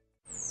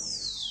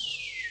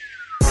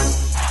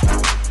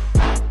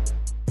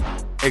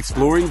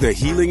exploring the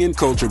healing and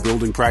culture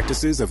building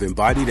practices of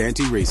embodied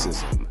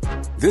anti-racism.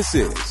 This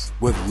is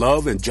With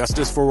Love and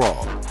Justice for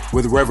All,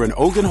 with Reverend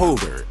Ogun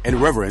Holder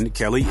and Reverend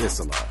Kelly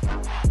Isola.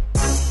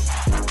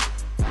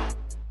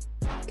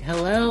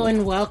 Hello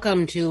and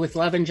welcome to With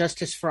Love and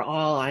Justice for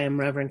All. I am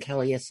Reverend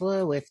Kelly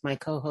Isola with my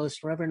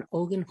co-host Reverend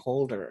Ogun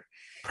Holder.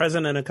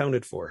 Present and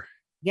accounted for.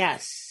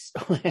 Yes.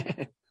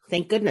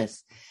 Thank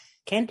goodness.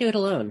 Can't do it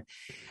alone.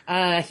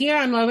 Here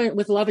on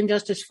With Love and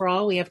Justice for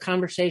All, we have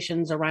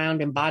conversations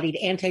around embodied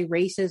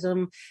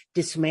anti-racism,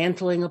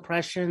 dismantling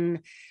oppression,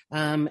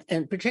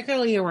 and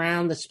particularly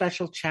around the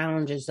special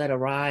challenges that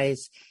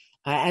arise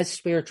as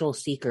spiritual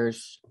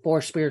seekers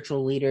for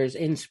spiritual leaders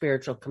in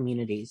spiritual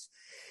communities.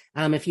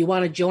 If you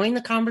want to join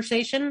the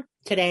conversation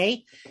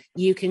today,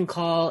 you can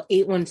call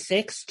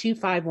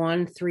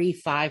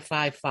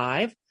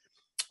 816-251-3555,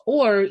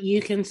 or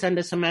you can send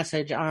us a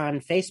message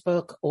on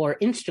Facebook or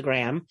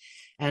Instagram.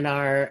 And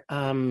now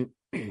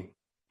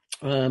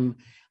I've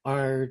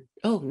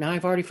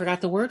already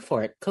forgot the word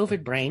for it,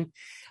 COVID brain.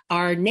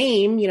 Our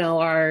name,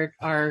 our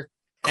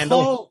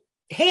handle,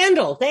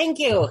 thank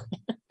you.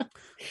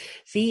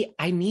 See,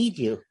 I need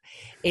you,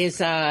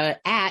 is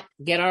at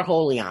Get Our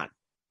Holy On.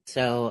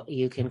 So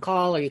you can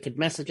call or you could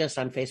message us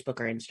on Facebook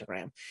or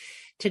Instagram.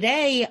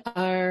 Today,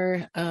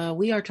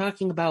 we are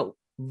talking about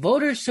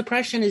voter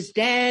suppression is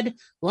dead.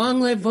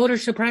 Long live voter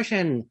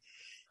suppression.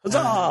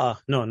 Huzzah!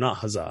 No, not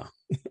huzzah.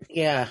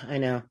 Yeah, I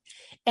know.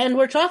 And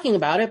we're talking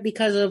about it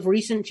because of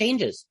recent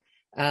changes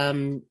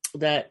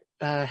that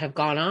have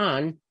gone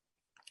on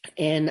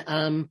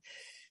and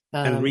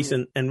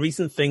recent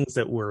things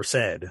that were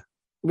said.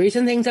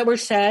 Recent things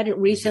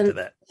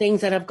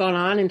that have gone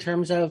on in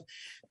terms of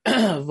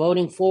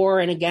voting for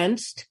and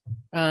against,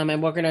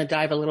 and we're going to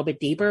dive a little bit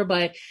deeper.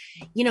 But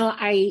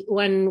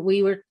when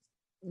we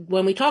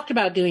talked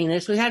about doing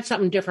this, we had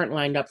something different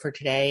lined up for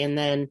today, and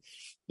then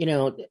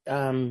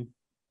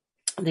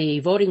the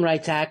Voting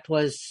Rights Act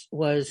was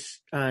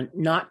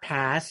not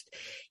passed,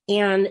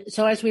 and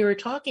so as we were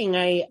talking,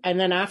 and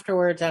then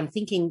afterwards, I'm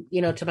thinking,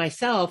 to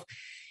myself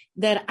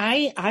that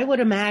I would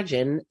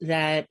imagine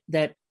that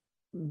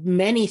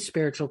many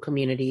spiritual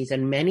communities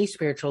and many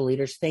spiritual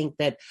leaders think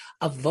that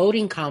a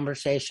voting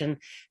conversation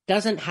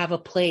doesn't have a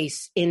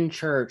place in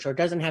church or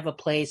doesn't have a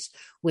place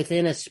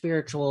within a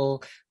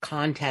spiritual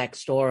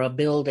context or a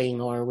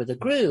building or with a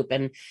group.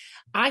 And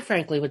I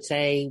frankly would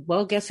say,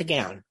 well, guess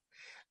again.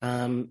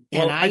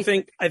 I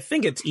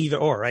think it's either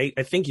or, right?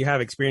 I think you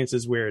have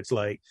experiences where it's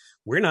like,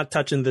 we're not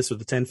touching this with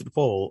the 10-foot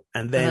pole.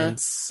 And then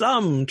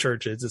some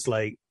churches, it's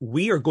like,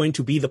 we are going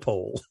to be the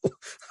pole.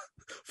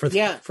 For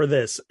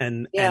this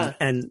and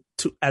to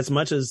as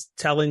much as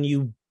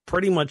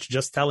pretty much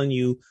just telling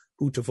you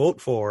who to vote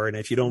for, and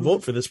if you don't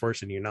vote for this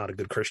person, you're not a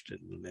good Christian,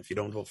 and if you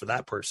don't vote for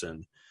that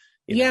person,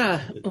 so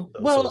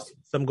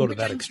some go to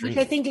that extreme, which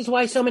I think is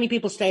why so many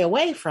people stay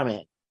away from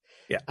it.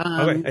 Yeah.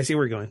 Okay, I see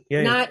where you're going.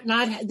 Not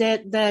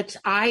that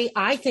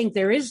I think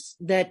there is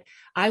that.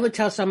 I would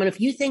tell someone, if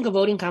you think a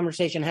voting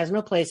conversation has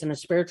no place in a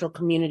spiritual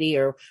community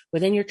or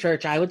within your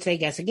church, I would say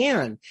guess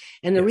again.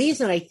 And the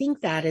reason I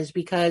think that is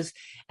because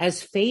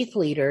as faith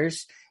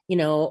leaders,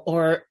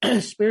 or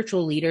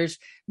spiritual leaders,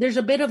 there's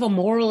a bit of a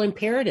moral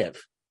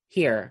imperative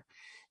here,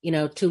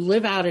 to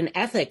live out an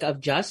ethic of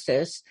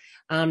justice,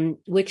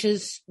 which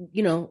is,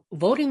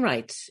 voting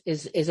rights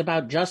is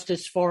about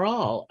justice for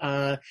all.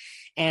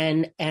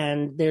 And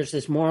there's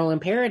this moral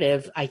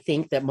imperative, I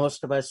think, that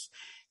most of us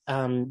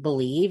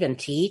believe and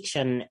teach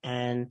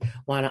and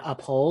want to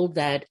uphold,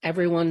 that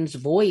everyone's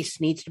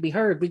voice needs to be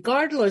heard,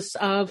 regardless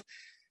of,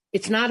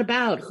 it's not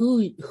about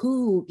who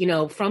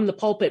from the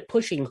pulpit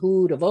pushing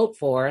who to vote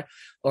for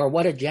or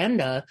what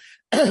agenda,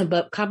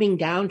 but coming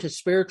down to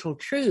spiritual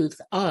truth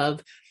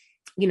of,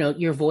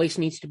 your voice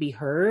needs to be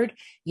heard,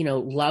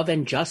 love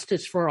and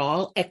justice for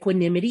all,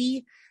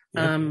 equanimity.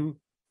 And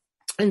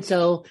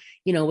so,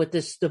 with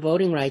the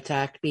Voting Rights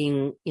Act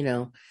being,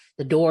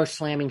 the door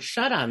slamming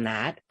shut on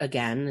that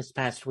again this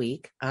past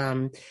week,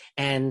 and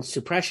voter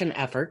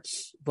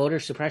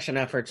suppression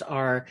efforts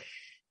are,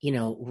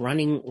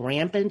 running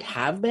rampant,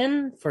 have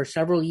been for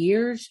several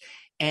years,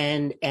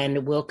 and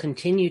will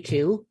continue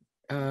to,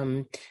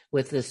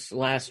 with this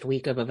last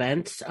week of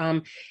events.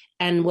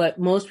 And what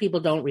most people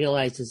don't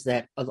realize is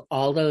that of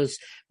all those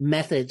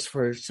methods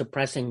for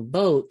suppressing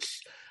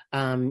votes,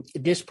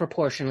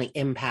 disproportionately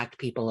impact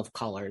people of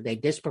color. They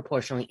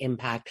disproportionately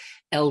impact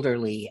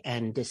elderly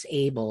and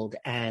disabled.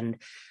 And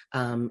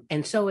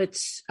so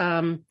it's,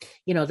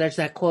 there's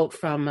that quote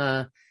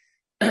from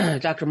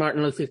Dr.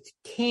 Martin Luther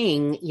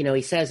King.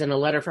 He says in a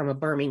letter from a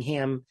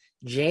Birmingham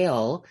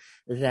jail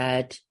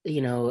that,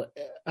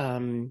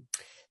 that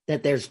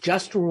there's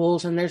just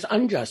rules and there's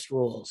unjust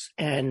rules.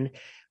 And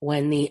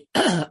when the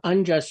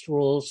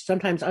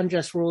sometimes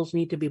unjust rules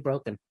need to be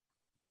broken.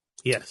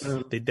 Yes,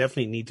 they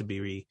definitely need to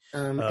be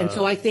and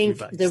so I think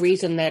revised. The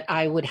reason that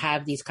I would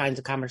have these kinds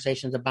of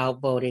conversations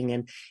about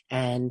voting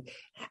and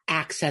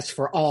access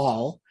for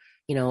all,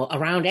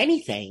 around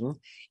anything,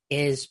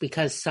 is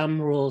because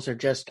some rules are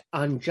just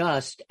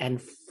unjust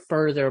and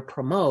further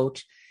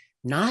promote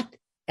not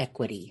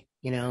equity,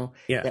 Yeah.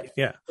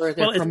 Or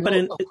they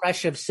promote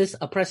oppressive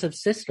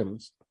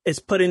systems. It's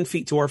put in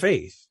feet to our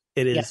faith.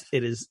 It is,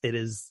 Yes.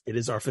 it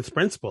is our fifth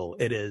principle.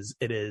 It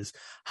is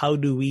how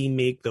do we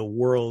make the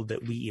world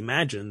that we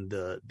imagine,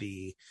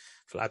 the,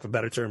 for lack of a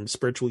better term,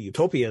 spiritual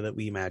utopia that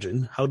we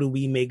imagine, how do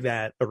we make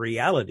that a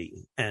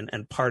reality? And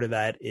part of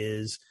that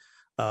is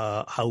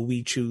how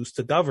we choose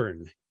to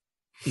govern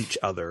each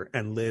other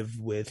and live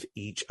with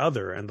each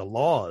other, and the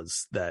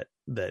laws that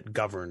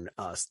govern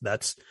us.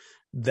 That's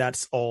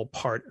all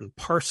part and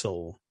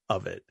parcel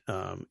of it.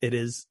 It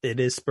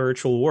is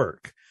spiritual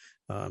work.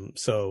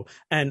 So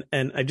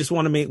I just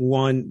want to make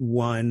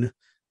one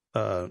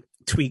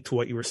tweak to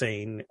what you were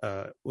saying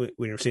when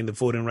you were saying the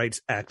Voting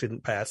Rights Act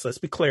didn't pass. Let's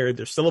be clear,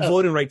 there's still a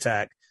Voting Rights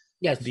Act.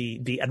 Yes.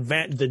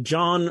 The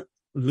John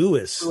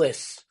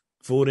Lewis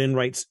Voting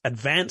Rights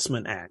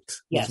Advancement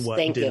Act is what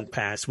didn't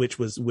pass, which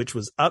was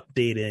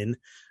updated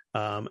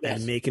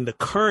and making the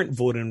current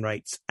Voting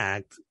Rights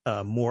Act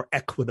more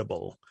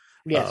equitable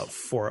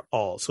for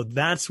all. So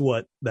that's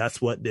what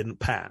didn't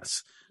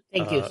pass.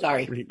 Thank you.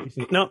 Sorry.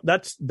 No,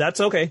 that's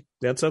okay.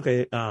 That's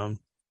okay.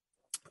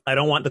 I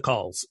don't want the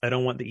calls. I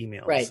don't want the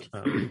emails. Right.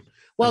 It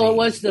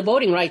was the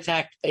Voting Rights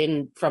Act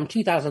from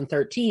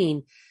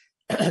 2013.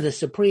 The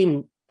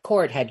Supreme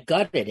Court had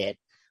gutted it,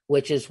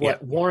 which is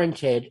what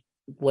warranted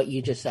what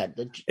you just said.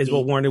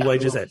 What warranted what I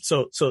just said.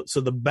 So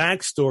the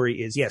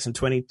backstory is, yes, in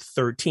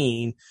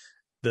 2013,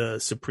 the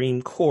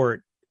Supreme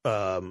Court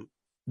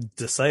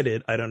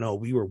decided, I don't know,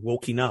 we were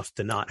woke enough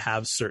to not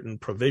have certain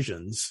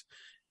provisions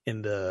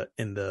in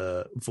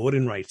the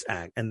Voting Rights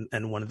Act,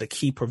 and one of the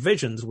key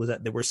provisions was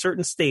that there were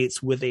certain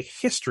states with a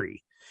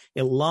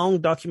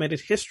long documented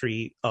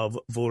history of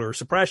voter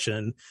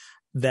suppression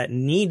that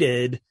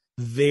needed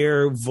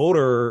their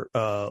voter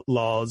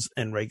laws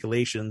and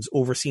regulations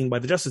overseen by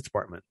the Justice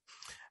Department,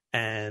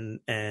 and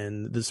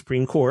the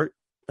Supreme Court,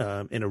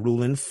 in a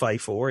ruling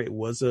 5-4, it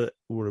was a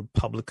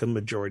Republican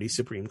majority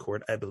Supreme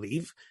Court, I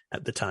believe,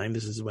 at the time.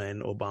 This is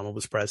when Obama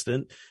was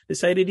president.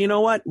 Decided, you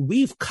know what,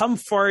 we've come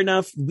far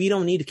enough. We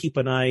don't need to keep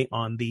an eye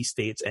on these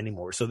states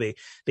anymore. So they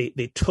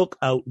took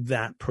out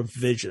that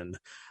provision.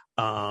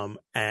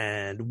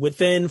 And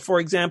within, for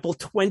example,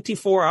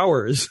 24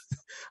 hours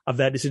of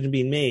that decision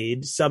being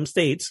made, some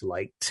states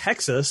like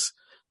Texas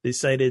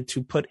decided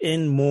to put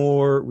in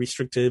more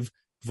restrictive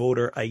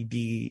voter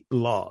ID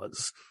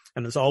laws.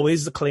 And as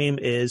always, the claim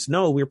is,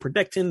 no, we're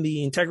protecting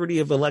the integrity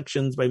of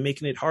elections by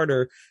making it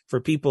harder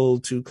for people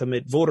to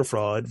commit voter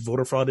fraud.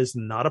 Voter fraud is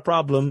not a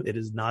problem. It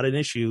is not an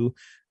issue.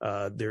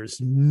 There's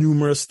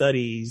numerous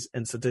studies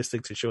and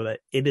statistics to show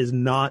that it is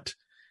not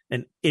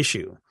an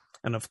issue.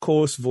 And of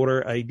course,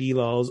 voter ID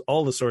laws,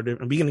 all the sort of,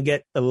 and we're going to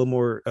get a little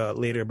more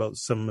later about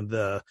some of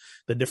the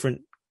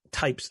different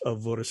types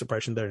of voter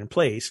suppression that are in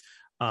place,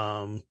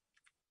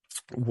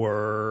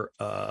 were,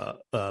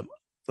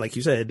 like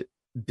you said,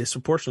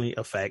 disproportionately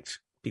affect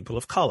people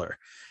of color.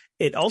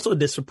 It also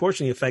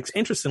disproportionately affects,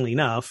 interestingly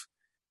enough,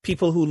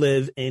 people who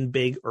live in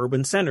big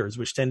urban centers,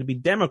 which tend to be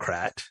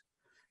Democrat,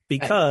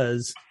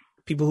 because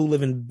people who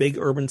live in big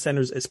urban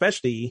centers,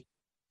 especially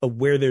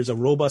where there's a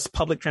robust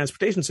public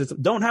transportation system,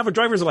 don't have a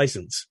driver's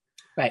license,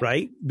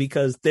 right?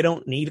 Because they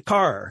don't need a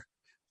car,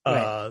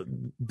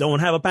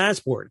 don't have a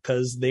passport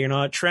because they're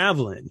not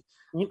traveling.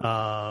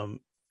 So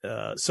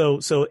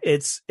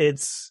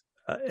it's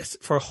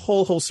for a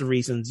whole host of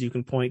reasons. You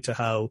can point to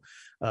how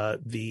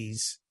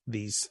these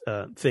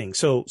things.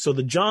 So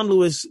the John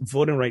Lewis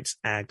Voting Rights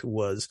Act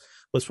was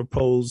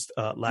proposed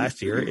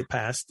last year. It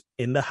passed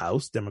in the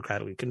House,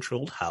 democratically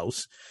controlled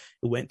House.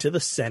 It went to the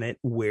Senate,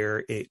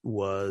 where it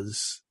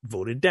was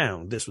voted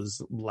down. This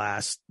was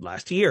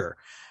last year,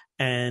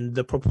 and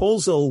the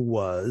proposal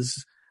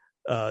was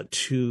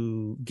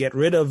to get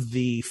rid of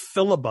the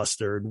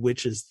filibuster,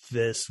 which is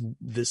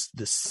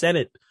the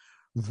Senate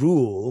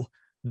rule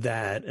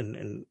that,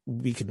 and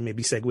we could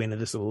maybe segue into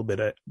this a little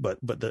bit, but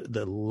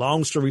the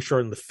long story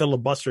short, and the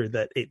filibuster,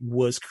 that it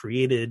was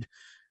created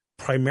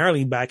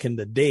primarily back in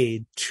the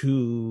day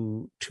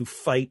to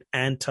fight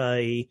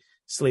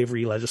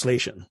anti-slavery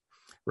legislation,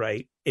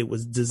 right? It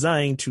was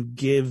designed to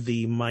give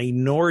the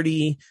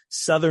minority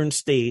Southern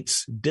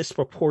states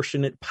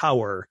disproportionate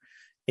power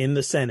in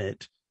the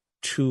Senate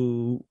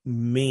to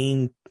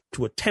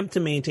attempt to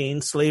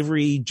maintain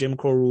slavery, Jim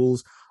Crow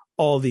rules,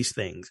 all these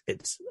things.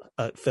 It's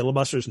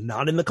filibuster is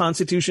not in the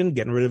Constitution.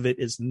 Getting rid of it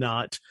is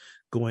not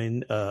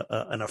going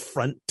an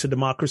affront to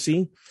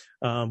democracy.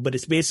 But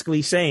it's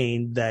basically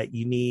saying that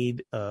you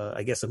need,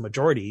 I guess, a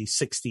majority,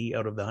 60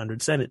 out of the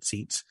 100 Senate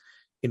seats,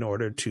 in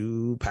order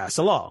to pass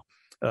a law.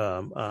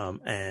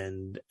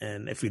 And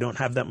if you don't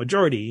have that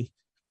majority,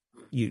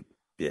 anyone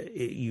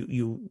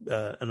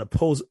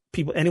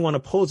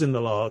opposing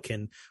the law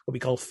can, what we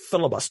call,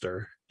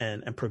 filibuster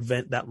and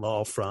prevent that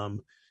law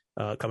from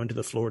coming to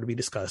the floor to be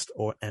discussed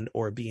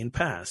or being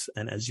passed.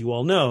 And as you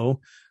all know,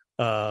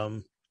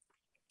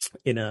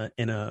 in a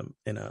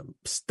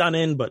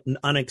stunning but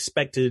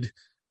unexpected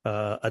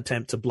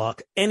attempt to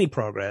block any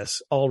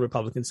progress, all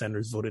Republican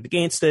senators voted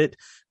against it.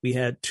 We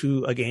had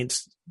 2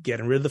 against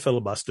getting rid of the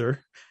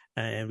filibuster,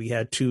 and we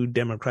had 2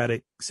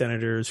 Democratic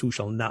senators who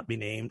shall not be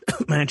named,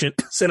 Manchin,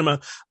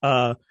 Sinema,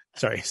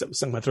 sorry,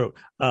 something in my throat,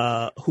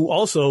 who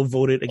also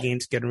voted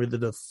against getting rid of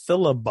the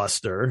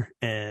filibuster.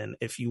 And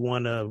if you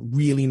want to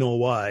really know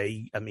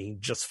why, I mean,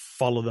 just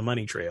follow the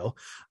money trail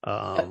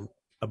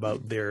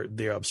about their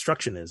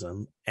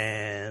obstructionism.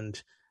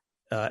 And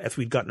if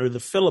we'd gotten rid of the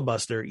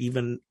filibuster,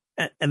 even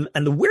and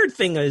the weird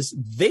thing is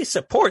they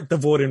support the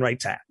Voting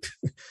Rights Act,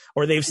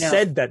 or they've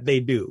said that they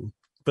do.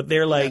 But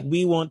they're like,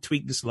 we won't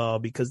tweak this law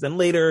because then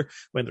later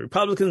when the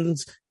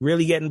Republicans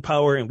really get in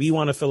power and we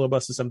want to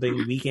filibuster something,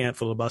 we can't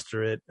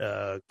filibuster it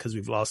because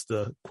we've lost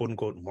the quote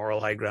unquote moral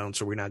high ground.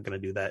 So we're not going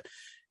to do that.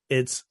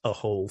 It's a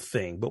whole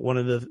thing. But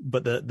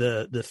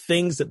the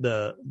things that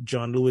the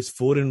John Lewis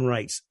Voting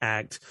Rights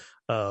Act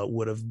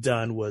would have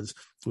done was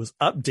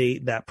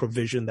update that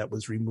provision that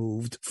was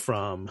removed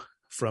from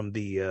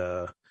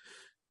the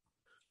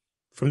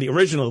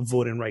original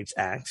Voting Rights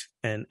Act,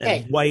 and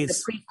why it's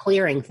the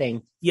pre-clearing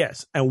thing.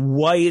 Yes, and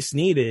why it's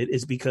needed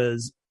is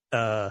because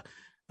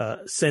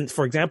since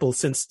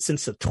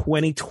the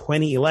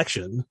 2020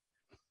 election,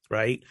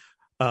 right,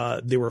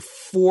 there were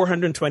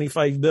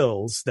 425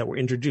 bills that were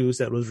introduced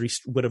that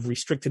would have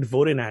restricted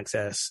voting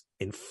access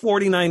in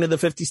 49 of the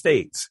 50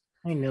 states.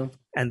 I know.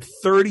 And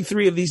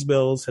 33 of these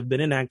bills have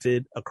been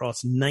enacted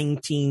across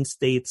 19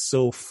 states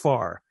so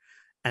far,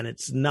 and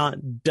it's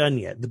not done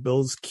yet. The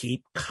bills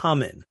keep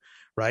coming.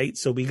 Right.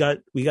 So we got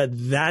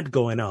that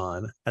going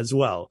on as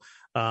well.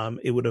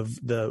 It would have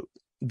the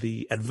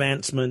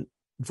Advancement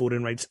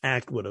Voting Rights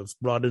Act would have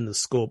brought in the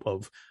scope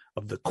of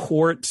the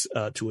courts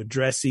to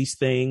address these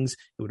things.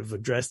 It would have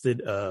addressed it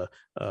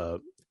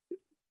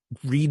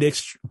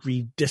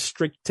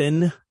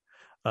redistricting.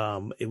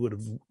 It would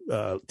have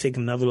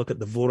taken another look at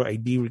the voter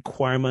ID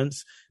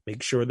requirements,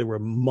 make sure there were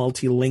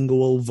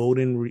multilingual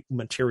voting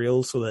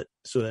materials so that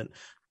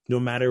no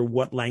matter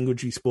what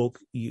language you spoke,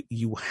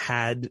 you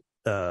had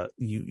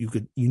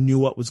you knew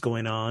what was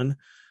going on.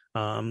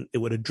 It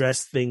would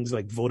address things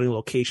like voting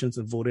locations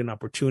and voting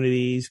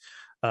opportunities.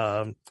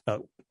 It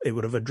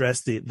would have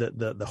addressed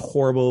the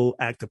horrible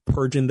act of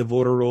purging the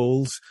voter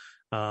rolls.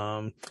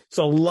 So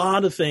a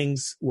lot of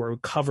things were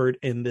covered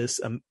in this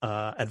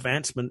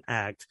Advancement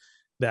Act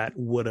that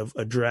would have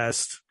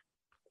addressed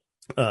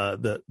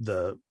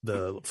the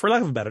for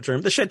lack of a better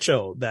term, the shit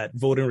show that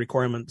voting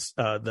requirements,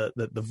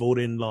 the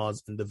voting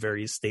laws in the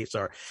various states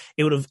are.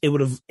 It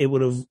would have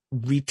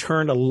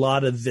returned a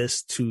lot of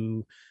this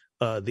to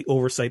the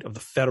oversight of the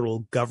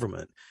federal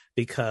government,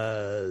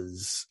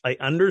 because I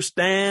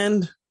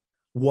understand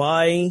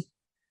why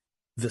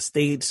the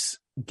states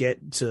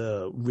get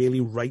to really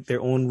write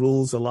their own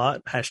rules a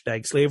lot,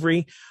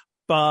 #slavery,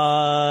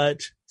 but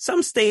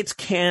some states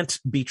can't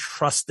be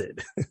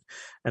trusted.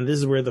 And this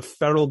is where the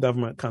federal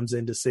government comes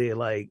in to say,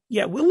 like,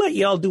 yeah, we'll let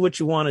y'all do what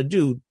you want to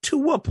do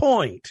to a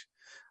point.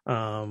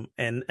 And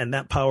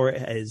that power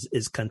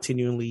is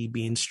continually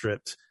being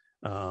stripped,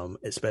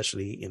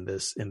 especially in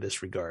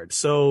this regard.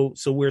 So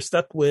we're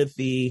stuck with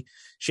the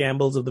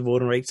shambles of the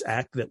Voting Rights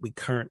Act that we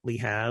currently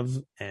have.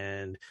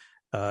 And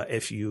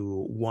if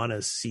you want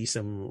to see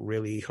some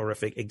really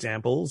horrific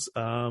examples,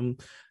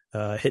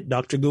 hit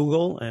Dr.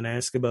 Google and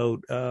ask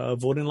about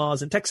voting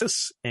laws in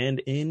Texas and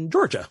in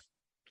Georgia.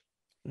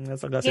 And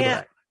that's what I got to say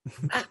about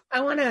that.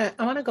 I want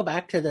to go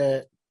back to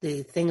the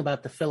thing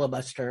about the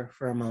filibuster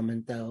for a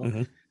moment,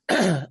 though.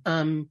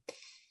 Mm-hmm.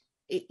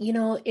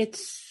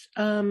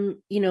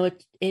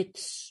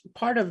 It's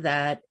part of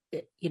that.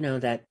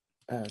 That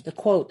the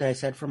quote that I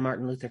said from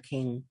Martin Luther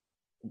King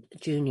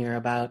Jr.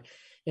 about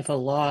if a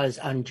law is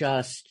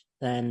unjust,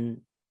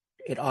 then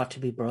it ought to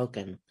be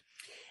broken.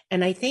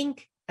 And I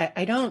think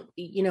I don't,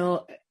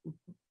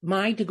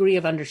 my degree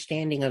of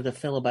understanding of the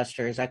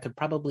filibuster is I could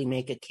probably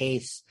make a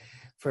case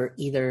for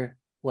either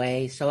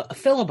way. So a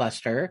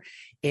filibuster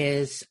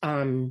is,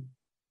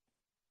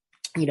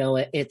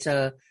 it's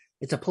a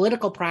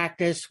political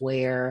practice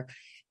where,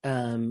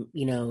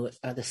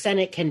 the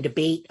Senate can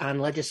debate on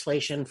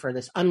legislation for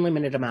this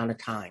unlimited amount of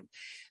time.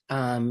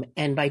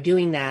 And by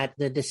doing that,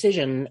 the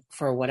decision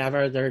for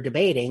whatever they're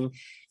debating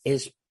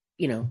is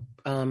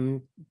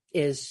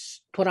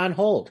put on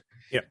hold.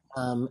 Yeah.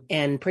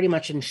 And pretty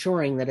much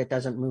ensuring that it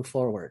doesn't move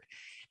forward.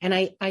 And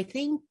I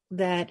think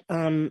that,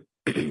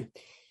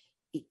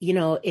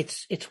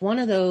 it's one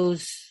of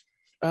those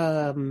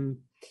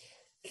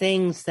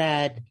things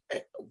that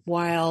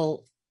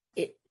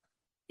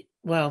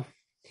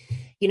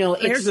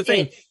here's the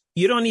thing.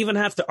 You don't even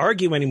have to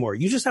argue anymore.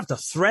 You just have to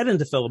threaten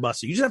to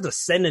filibuster. You just have to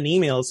send an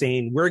email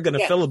saying we're going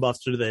to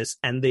filibuster this.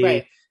 And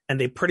they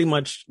pretty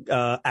much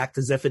act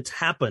as if it's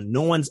happened.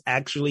 No one's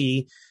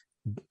actually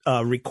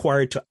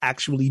required to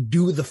actually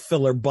do the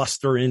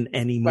filibustering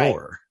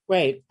anymore.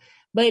 Right.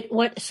 But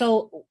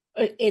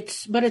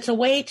it's a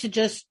way to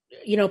just,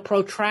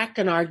 protract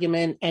an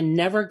argument and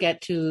never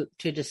get to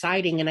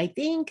deciding. And I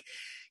think,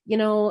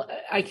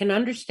 I can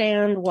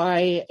understand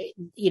why,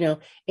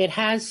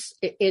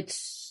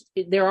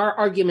 there are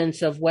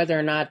arguments of whether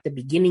or not the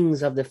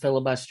beginnings of the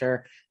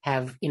filibuster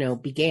have,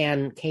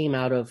 came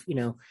out of,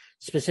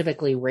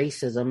 specifically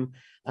racism,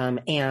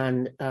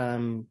 and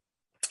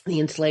the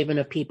enslavement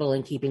of people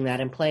and keeping that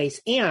in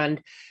place.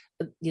 And,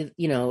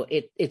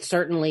 it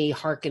certainly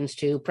harkens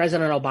to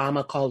President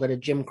Obama called it a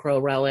Jim Crow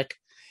relic,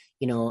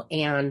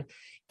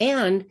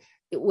 and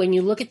when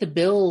you look at the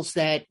bills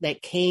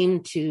that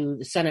came to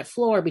the Senate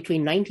floor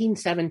between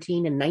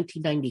 1917 and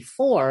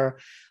 1994,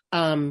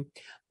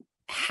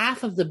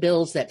 half of the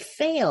bills that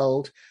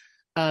failed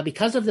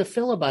because of the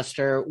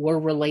filibuster were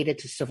related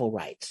to civil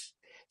rights.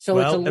 So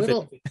it's a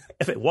little.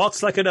 If it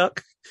walks like a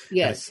duck.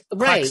 Yes.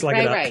 Right.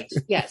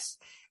 Yes.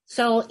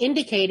 So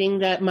indicating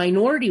that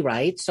minority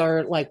rights,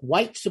 or like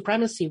white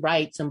supremacy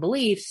rights and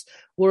beliefs,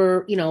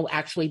 were,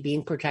 actually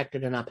being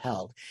protected and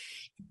upheld.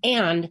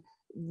 And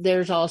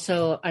there's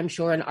also, I'm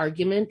sure, an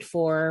argument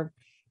for,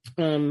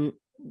 when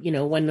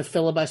the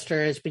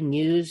filibuster has been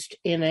used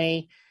in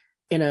a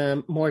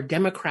more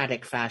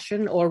democratic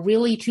fashion, or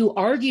really to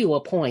argue a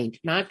point,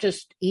 not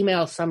just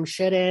email some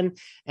shit in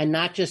and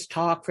not just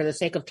talk for the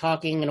sake of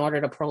talking in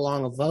order to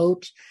prolong a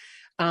vote.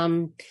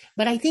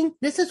 But I think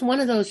this is one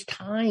of those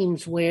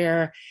times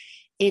where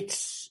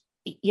it's,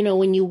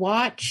 when you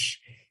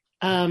watch,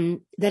 that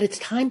it's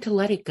time to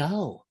let it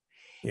go.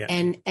 Yeah.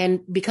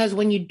 And because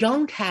when you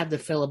don't have the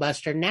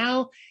filibuster,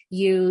 now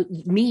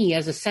me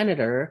as a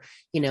senator,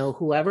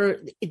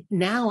 whoever,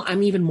 now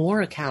I'm even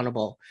more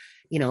accountable,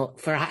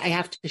 for I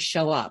have to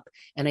show up,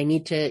 and I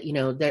need to,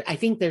 I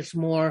think there's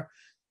more,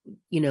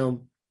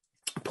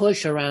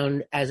 push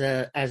around as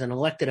an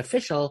elected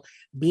official,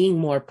 being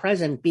more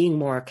present, being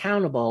more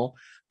accountable,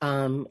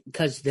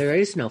 because there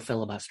is no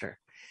filibuster.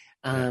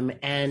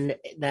 And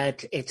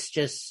that it's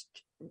just,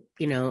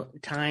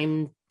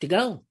 time to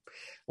go.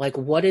 Like,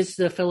 what is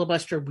the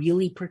filibuster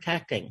really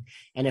protecting?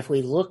 And if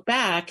we look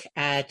back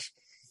at,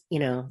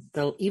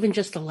 even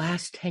just the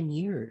last 10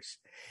 years,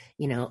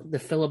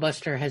 the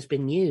filibuster has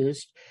been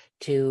used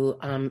to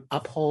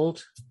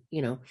uphold,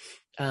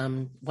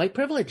 white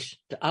privilege,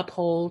 to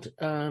uphold,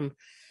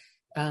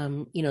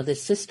 the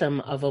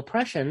system of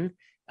oppression,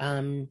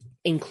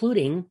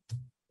 including,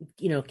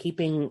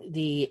 keeping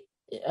the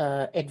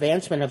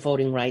Advancement of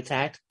Voting Rights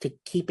Act, to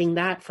keeping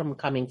that from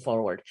coming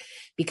forward,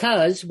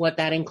 because what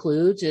that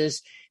includes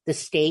is the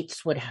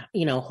states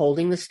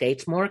holding the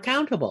states more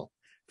accountable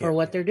for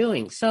what they're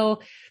doing.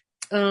 So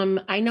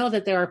I know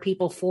that there are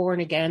people for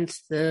and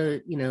against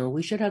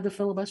we should have the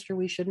filibuster,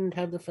 we shouldn't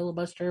have the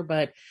filibuster,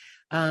 but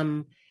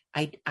I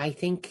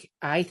think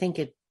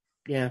it,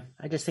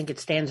 I just think it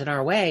stands in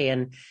our way,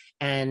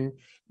 and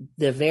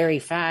the very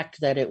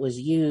fact that it was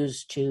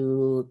used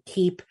to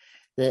keep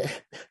the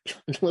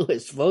John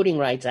Lewis Voting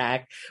Rights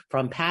Act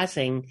from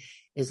passing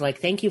is like,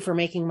 thank you for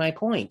making my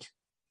point.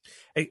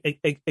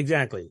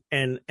 Exactly.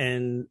 And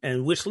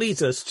which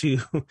leads us to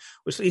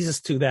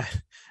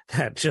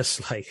that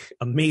just like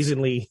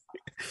amazingly,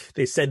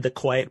 they said the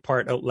quiet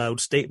part out loud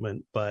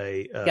statement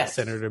by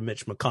Senator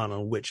Mitch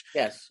McConnell, which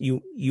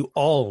you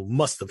all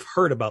must have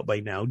heard about by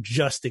now,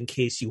 just in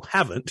case you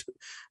haven't,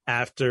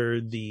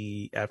 after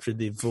the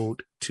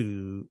vote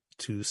to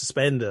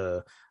suspend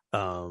the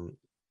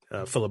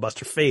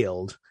filibuster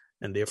failed,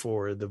 and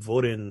therefore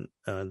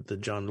the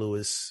John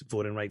Lewis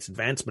Voting Rights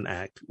Advancement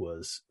Act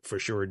was for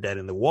sure dead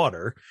in the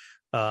water.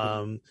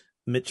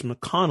 Mitch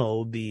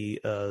McConnell, the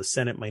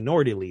Senate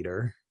Minority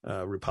Leader,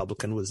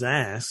 Republican, was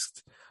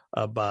asked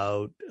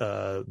about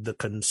the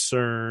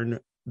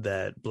concern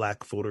that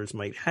Black voters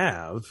might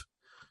have.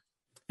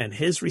 And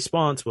his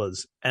response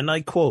was, and I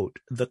quote,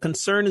 "The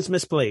concern is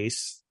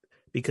misplaced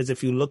because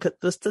if you look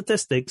at the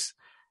statistics,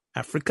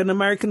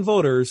 African-American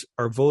voters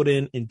are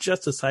voting in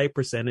just as high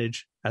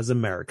percentage as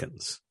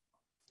Americans."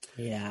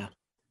 Yeah.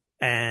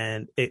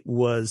 And it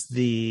was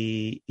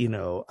he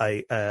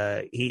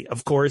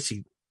of course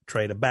he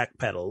tried to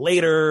backpedal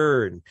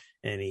later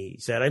and he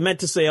said, "I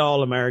meant to say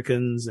all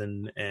Americans,"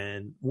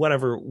 and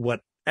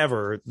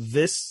whatever.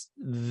 This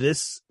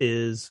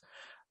is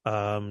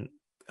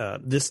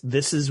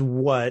this is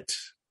what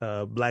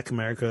Black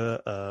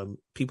America,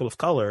 people of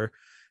color,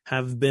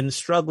 have been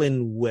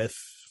struggling with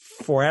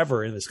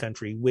forever in this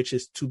country, which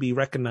is to be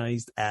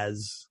recognized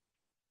as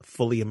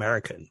fully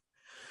American.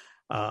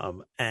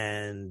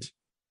 And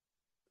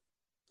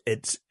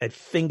I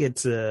think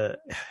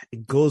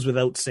it goes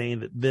without saying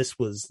that this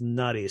was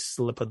not a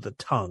slip of the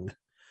tongue.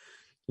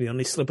 The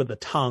only slip of the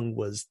tongue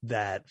was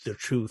that the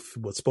truth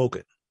was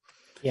spoken.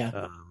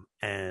 Yeah.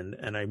 And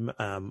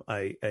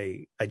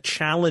I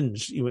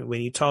challenge you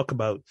when you talk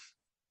about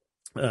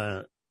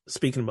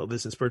speaking about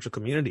this in spiritual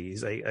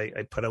communities.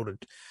 I put out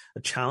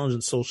a challenge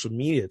on social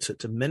media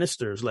to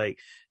ministers, like,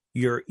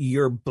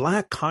 your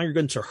Black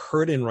congregants are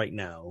hurting right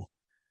now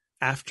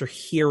after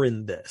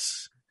hearing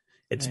this.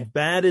 It's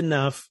bad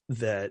enough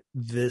that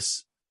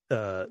this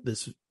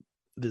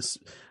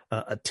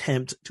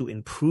attempt to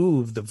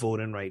improve the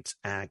Voting Rights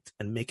Act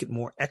and make it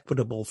more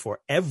equitable for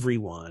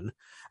everyone.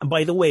 And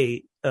by the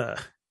way,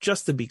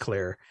 just to be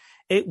clear,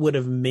 it would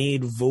have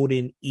made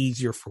voting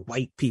easier for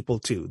white people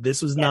too.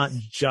 This was not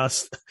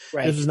just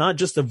this was not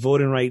just a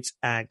Voting Rights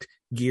Act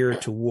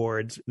geared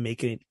towards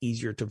making it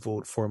easier to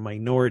vote for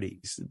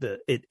minorities.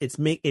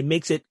 It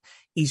makes it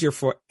easier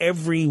for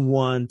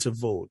everyone to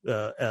vote.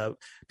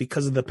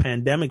 Because of the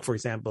pandemic, for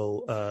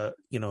example,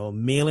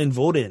 mail-in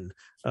voting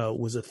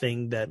was a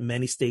thing that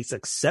many states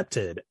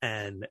accepted,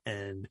 and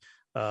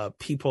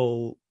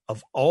people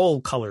of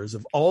all colors,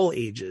 of all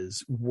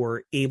ages,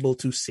 were able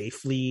to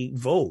safely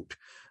vote.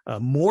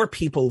 More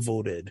people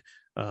voted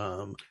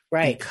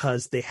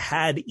because they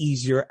had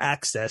easier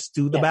access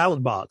to the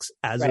ballot box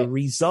as a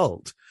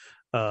result.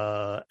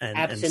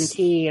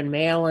 Absentee and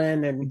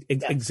mail-in and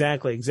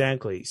exactly.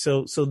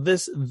 So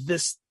this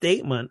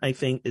statement, I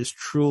think, is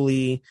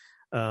truly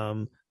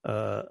a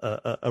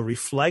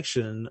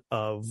reflection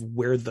of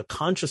where the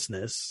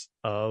consciousness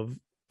of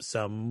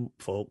some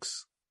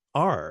folks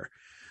are.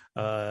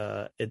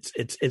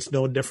 It's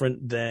no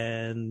different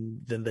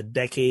than the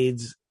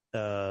decades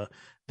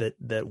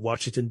that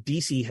Washington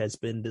D.C. has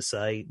been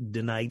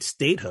denied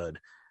statehood.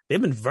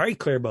 They've been very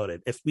clear about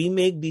it. If we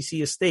make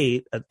D.C. a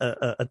state,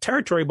 a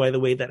territory, by the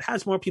way, that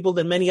has more people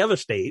than many other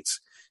states,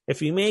 if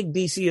we make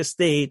D.C. a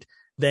state,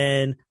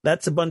 then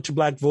that's a bunch of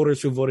black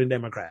voters who voted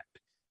Democrat.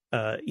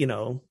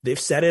 They've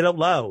said it out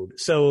loud.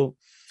 So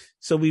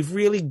we've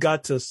really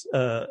got to,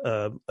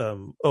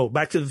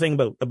 back to the thing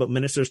about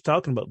ministers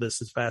talking about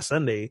this past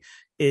Sunday,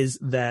 is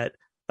that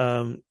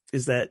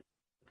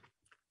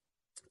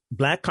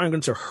Black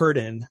congregants are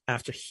hurting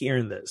after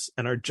hearing this.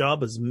 And our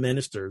job as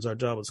ministers, our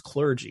job as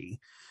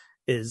clergy,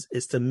 is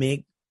to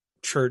make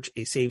church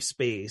a safe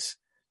space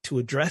to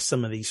address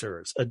some of these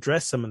hurts,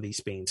 address some of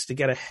these pains, to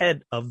get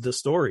ahead of the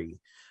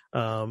story,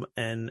 and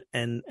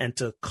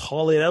to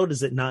call it out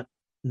as it not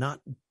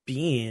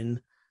being,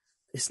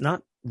 it's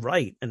not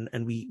right.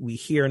 And we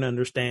hear and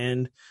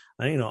understand,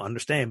 but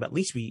at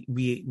least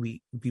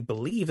we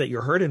believe that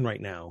you're hurting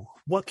right now.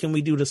 What can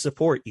we do to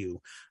support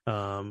you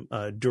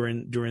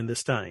during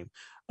this time?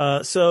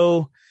 I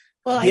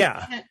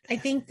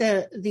think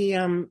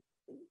the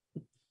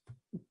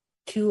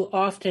too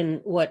often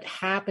what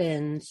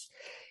happens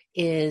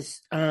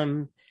is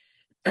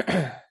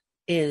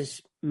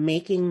is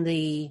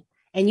making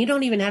and you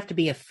don't even have to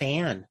be a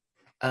fan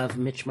of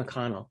Mitch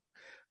McConnell,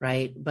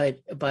 right? But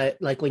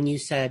like when he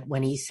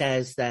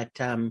says that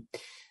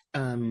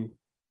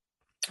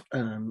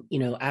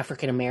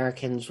African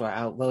Americans were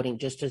out voting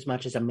just as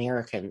much as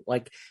American,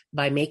 like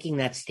by making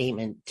that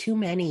statement, too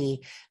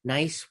many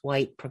nice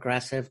white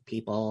progressive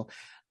people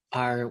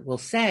will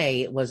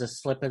say it was a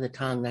slip of the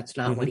tongue. That's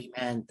not what he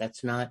meant.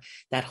 That's not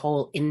that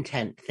whole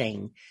intent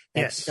thing.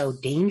 That's so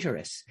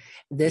dangerous.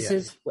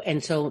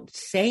 And so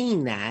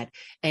saying that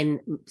and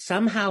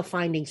somehow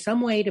finding some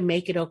way to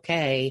make it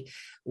okay,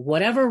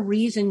 whatever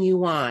reason you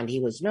want, he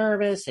was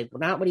nervous, it's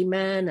not what he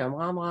meant, and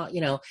blah, blah,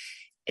 it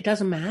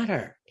doesn't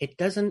matter. It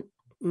doesn't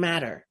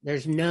matter.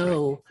 There's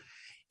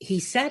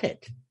he said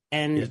it.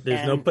 And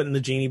there's no putting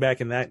the genie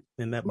back in that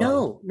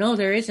bottle. No,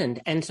 there isn't.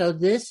 And so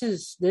this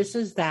is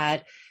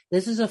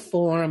a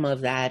form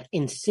of that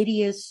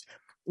insidious,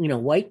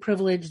 white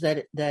privilege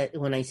that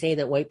when I say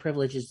that white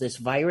privilege is this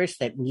virus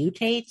that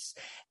mutates,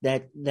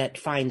 that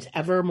finds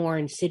ever more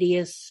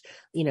insidious,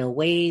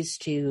 ways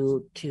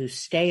to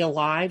stay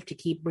alive, to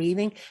keep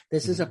breathing.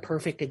 This is a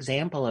perfect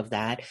example of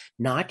that.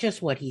 Not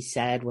just what he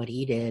said, what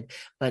he did,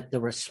 but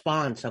the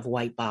response of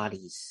white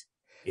bodies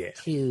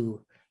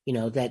to,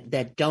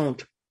 that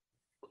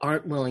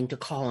aren't willing to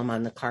call him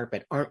on the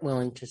carpet, aren't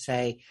willing to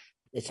say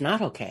it's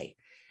not okay.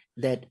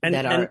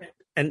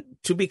 And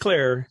to be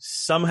clear,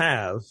 some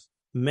have,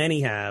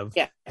 many have,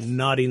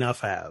 not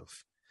enough have,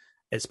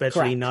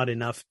 especially not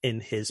enough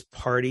in his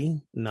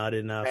party, not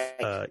enough.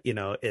 And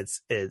they're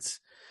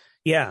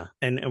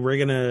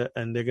gonna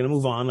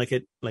move on like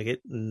it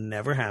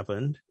never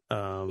happened.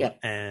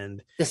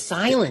 And the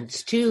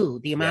silence too,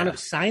 the amount of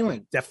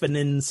silence,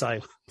 deafening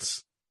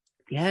silence.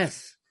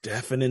 Yes,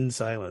 deafening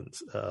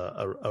silence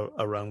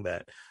around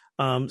that.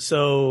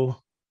 So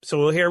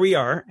here we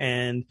are,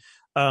 and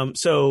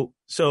so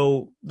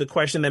the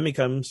question then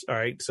becomes, all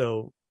right,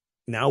 so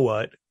now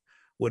what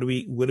do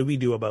we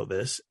do about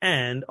this?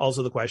 And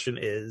also the question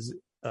is,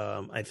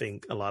 I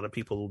think a lot of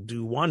people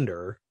do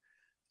wonder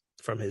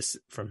from his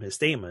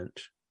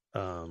statement,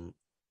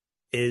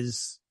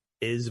 is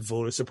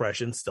voter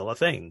suppression still a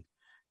thing?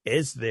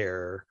 Is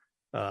there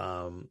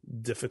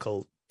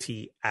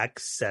difficulty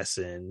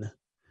accessing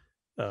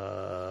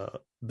the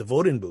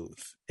voting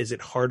booth? Is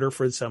it harder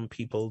for some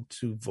people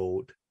to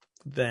vote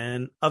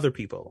than other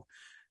people?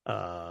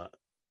 Answer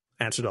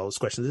to all those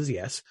questions is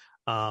yes.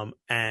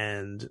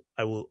 And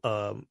I will,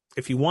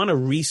 if you want a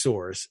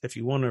resource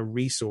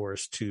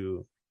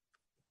to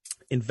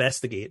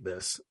investigate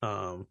this,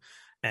 and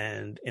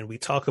we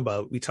talk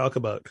about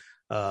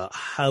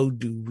how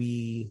do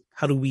we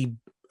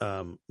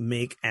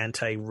make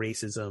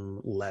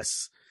anti-racism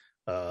less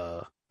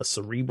a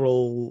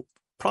cerebral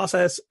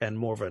process and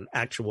more of an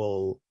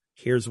actual,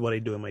 here's what I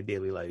do in my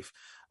daily life.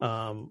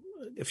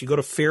 If you go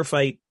to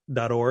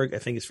fairfight.org, I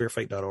think it's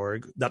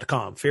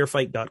fairfight.com,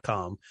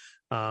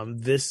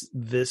 this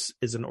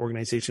is an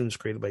organization that was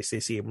created by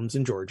Stacey Abrams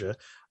in Georgia,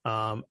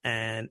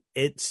 and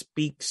it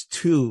speaks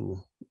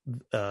to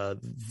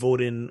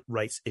voting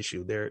rights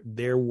issue.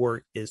 Their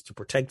work is to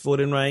protect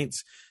voting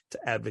rights,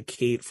 to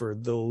advocate for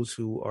those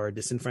who are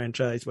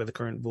disenfranchised by the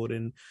current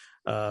voting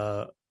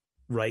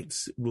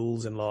rights,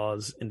 rules, and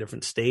laws in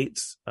different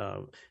states.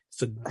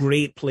 It's a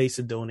great place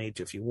to donate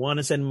to if you want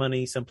to send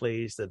money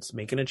someplace that's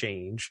making a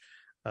change,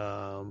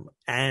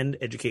 and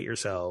educate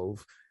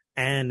yourself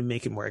and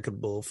make it more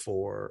equitable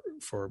for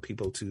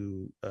people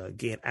to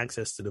gain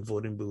access to the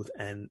voting booth,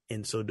 and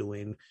in so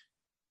doing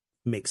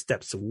make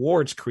steps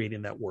towards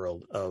creating that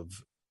world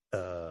of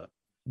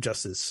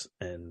justice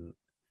and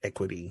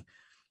equity.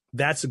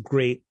 That's a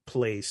great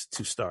place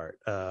to start.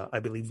 I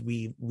believe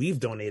we've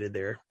donated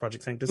there,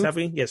 Project Sanctus, have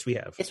we? Yes, we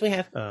have. Yes, we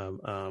have.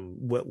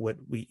 What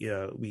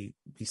we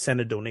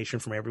send a donation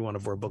from every one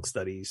of our book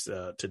studies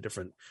to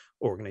different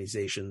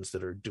organizations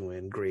that are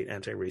doing great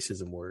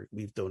anti-racism work.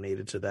 We've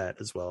donated to that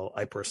as well.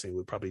 I personally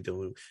would probably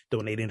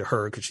donating to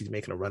her because she's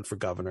making a run for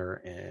governor,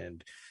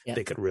 and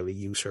they could really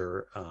use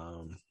her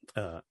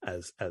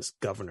as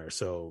governor.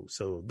 So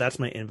that's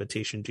my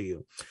invitation to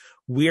you.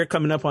 We are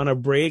coming up on a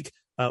break.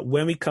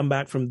 When we come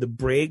back from the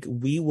break,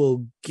 we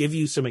will give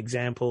you some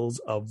examples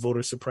of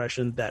voter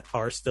suppression that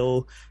are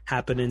still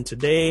happening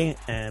today,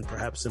 and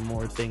perhaps some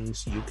more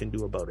things you can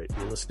do about it.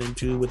 You're listening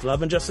to With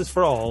Love and Justice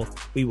for All.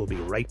 We will be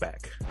right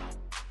back.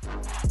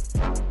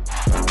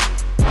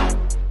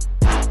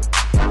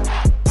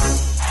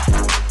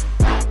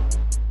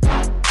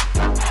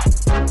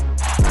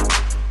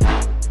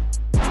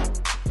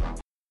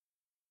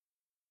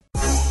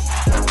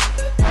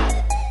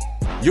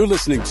 You're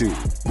listening to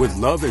With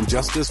Love and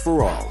Justice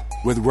for All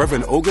with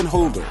Reverend Ogun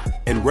Holder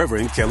and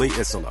Reverend Kelly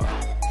Isola.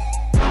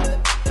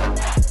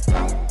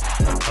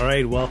 All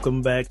right,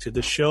 welcome back to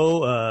the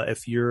show.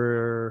 If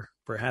you're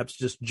perhaps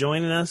just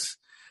joining us,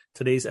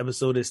 today's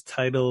episode is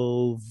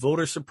titled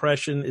Voter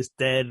Suppression is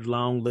Dead,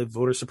 Long Live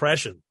Voter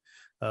Suppression.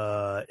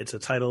 It's a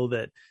title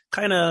that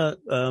kind of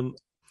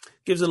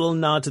gives a little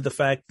nod to the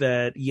fact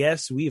that,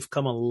 yes, we've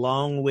come a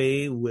long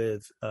way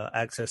with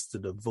access to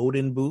the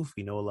voting booth.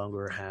 We no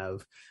longer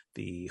have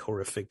the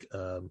horrific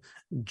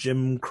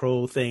Jim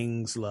Crow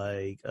things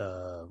like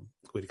what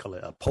do you call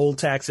it, poll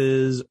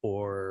taxes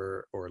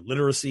or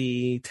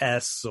literacy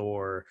tests,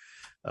 or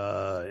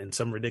in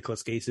some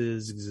ridiculous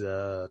cases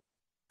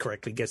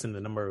correctly guessing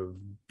the number of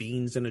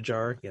beans in a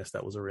jar. Yes,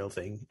 that was a real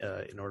thing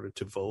in order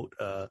to vote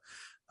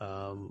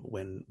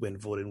when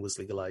voting was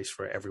legalized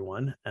for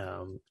everyone.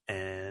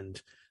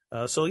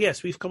 So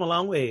yes, we've come a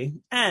long way,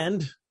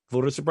 and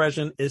voter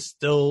suppression is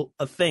still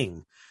a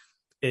thing.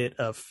 It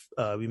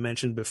we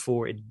mentioned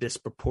before, it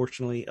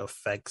disproportionately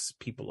affects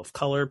people of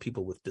color,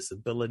 people with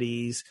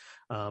disabilities,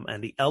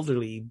 and the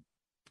elderly.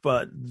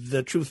 But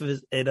the truth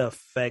is, it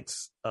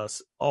affects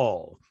us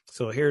all.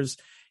 So here's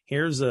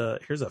a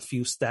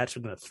few stats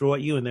we're going to throw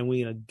at you, and then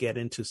we're going to get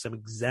into some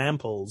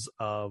examples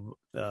of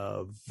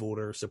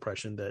voter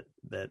suppression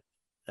that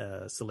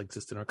still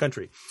exist in our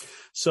country.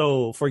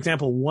 So, for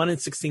example, 1 in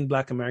 16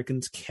 Black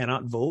Americans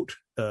cannot vote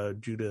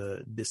due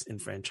to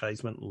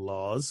disenfranchisement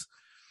laws.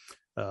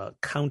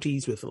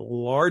 Counties with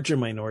larger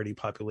minority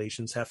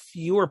populations have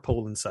fewer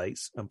polling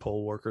sites and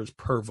poll workers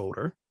per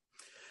voter.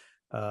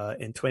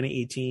 In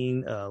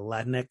 2018,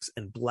 Latinx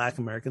and Black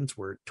Americans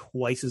were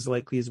twice as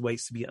likely as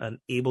whites to be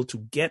unable to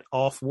get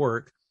off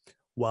work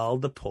while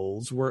the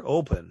polls were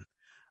open.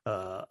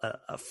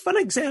 A fun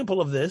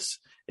example of this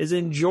is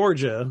in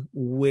Georgia,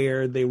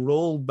 where they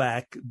rolled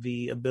back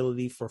the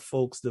ability for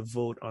folks to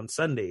vote on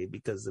Sunday,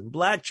 because in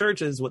Black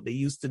churches, what they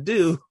used to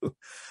do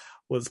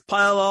was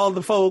pile all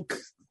the folk,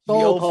 the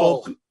old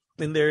folk,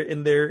 in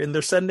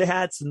their Sunday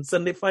hats and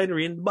Sunday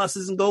finery in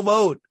buses and go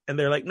vote. And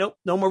they're like, nope,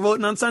 no more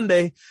voting on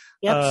Sunday.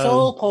 Yep,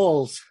 soul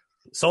polls.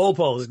 Soul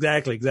polls,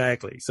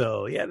 exactly.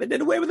 So yeah, they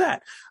did away with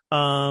that.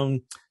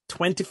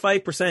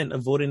 25%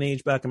 of voting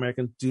age Black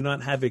Americans do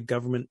not have a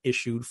government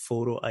issued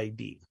photo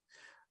ID.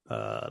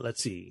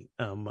 Let's see.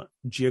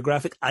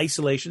 Geographic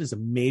isolation is a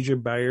major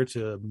barrier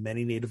to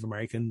many Native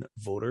American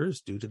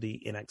voters due to the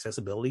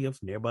inaccessibility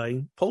of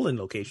nearby polling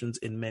locations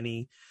in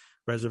many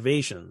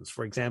reservations.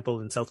 For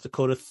example, in South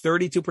Dakota,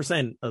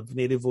 32% of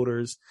Native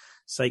voters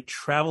cite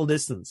travel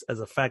distance as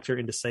a factor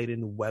in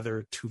deciding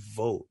whether to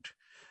vote.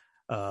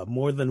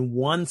 More than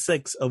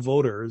 1/6 of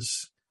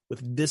voters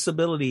with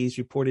disabilities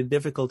reported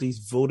difficulties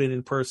voting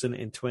in person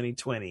in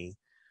 2020.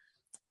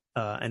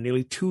 And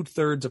nearly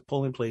 2/3 of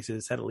polling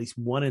places had at least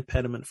one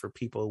impediment for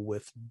people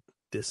with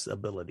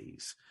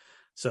disabilities.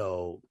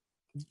 So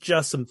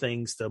just some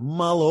things to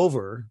mull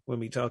over when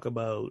we talk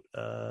about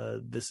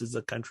this is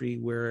a country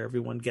where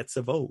everyone gets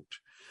a vote.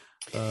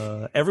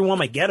 Everyone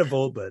might get a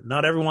vote, but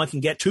not everyone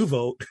can get to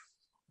vote.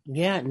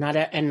 Yeah, not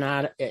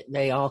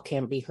they all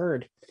can't be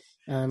heard.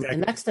 Exactly.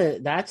 And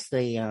that's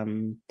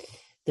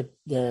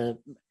the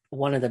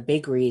one of the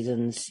big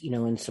reasons,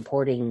 in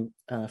supporting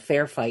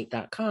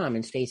fairfight.com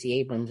and Stacey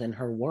Abrams and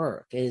her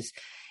work is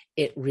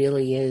it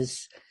really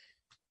is,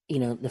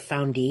 the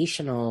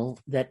foundational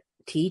that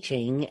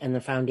teaching, and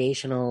the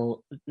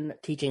foundational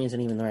teaching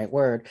isn't even the right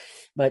word,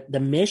 but the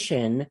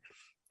mission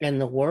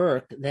and the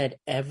work that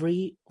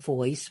every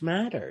voice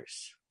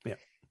matters. Yeah.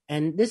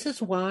 And this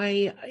is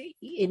why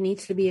it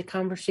needs to be a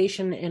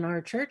conversation in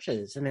our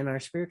churches and in our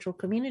spiritual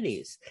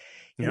communities.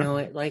 You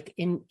know, like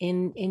in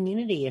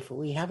unity, if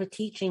we have a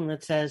teaching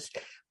that says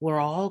we're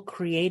all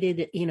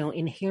created, you know,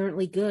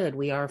 inherently good,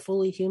 we are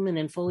fully human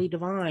and fully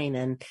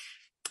divine,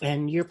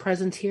 and your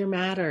presence here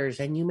matters,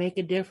 and you make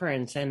a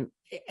difference. And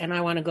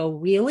I want to go,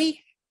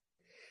 really?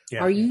 Yeah.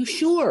 Are you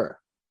sure?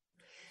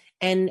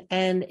 And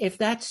if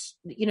that's,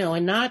 you know,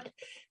 and not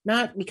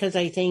because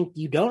I think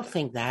you don't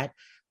think that,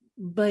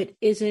 but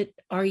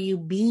are you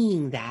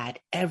being that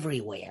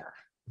everywhere?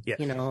 Yes.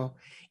 You know,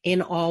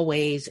 in all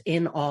ways,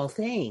 in all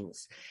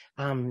things.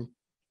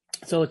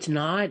 So it's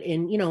not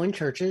in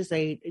churches,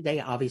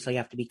 they obviously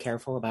have to be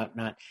careful about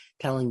not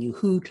telling you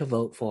who to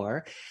vote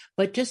for,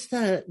 but just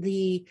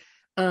the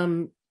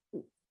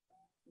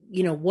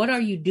what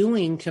are you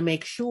doing to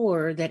make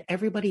sure that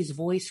everybody's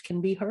voice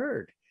can be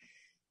heard?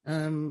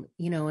 And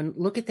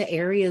look at the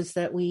areas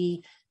that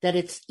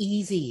it's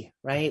easy,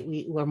 right?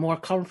 We're more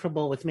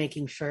comfortable with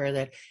making sure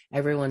that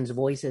everyone's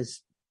voice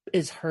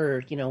is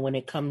heard, when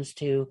it comes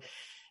to,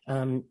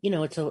 when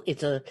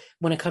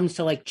it comes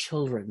to like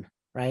children,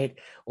 right?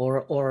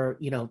 Or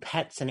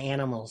pets and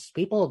animals.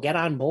 People get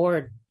on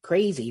board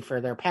crazy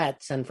for their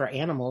pets and for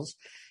animals,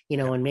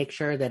 and make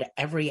sure that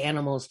every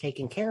animal is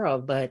taken care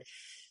of, but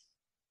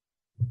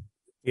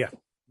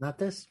not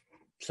this.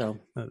 So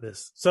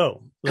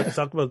let's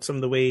talk about some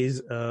of the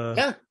ways,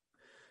 some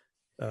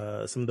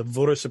of the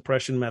voter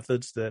suppression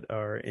methods that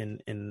are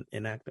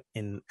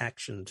in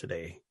action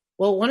today.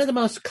 Well, one of the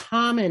most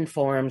common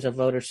forms of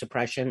voter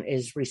suppression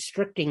is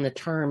restricting the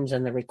terms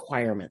and the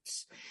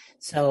requirements.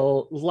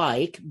 So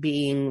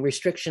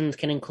restrictions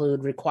can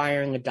include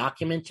requiring a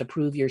document to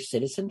prove your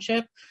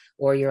citizenship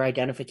or your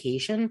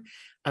identification.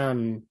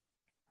 And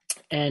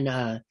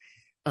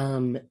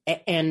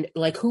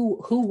like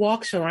who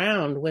walks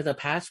around with a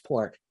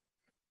passport,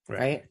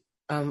 right?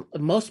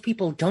 Most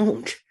people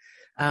don't.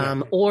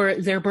 Or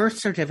their birth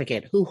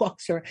certificate. Who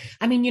walks around?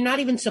 I mean, you're not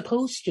even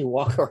supposed to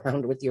walk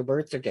around with your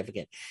birth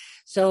certificate.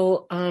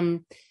 So,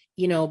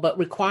 but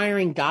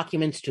requiring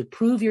documents to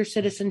prove your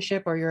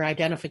citizenship or your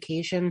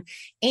identification,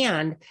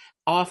 and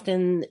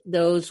often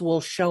those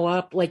will show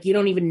up, like you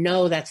don't even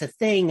know that's a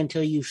thing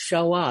until you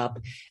show up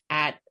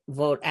at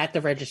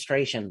the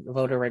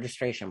voter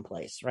registration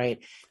place,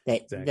 right?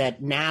 That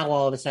now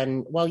all of a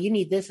sudden, well, you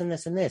need this and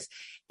this and this,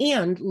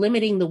 and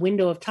limiting the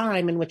window of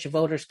time in which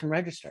voters can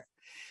register.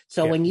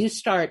 So when you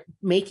start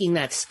making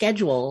that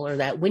schedule or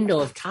that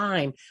window of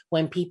time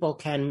when people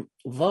can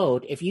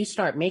vote, if you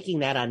start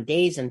making that on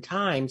days and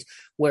times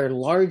where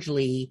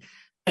largely,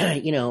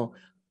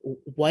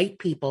 white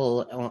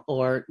people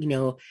or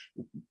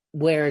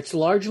where it's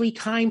largely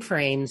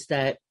timeframes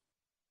that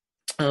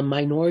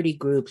minority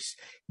groups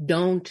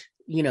don't,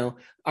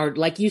 are,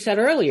 like you said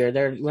earlier,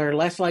 they're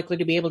less likely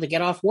to be able to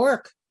get off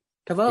work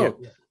to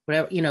vote.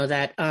 Whatever,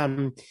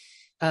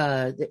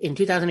 in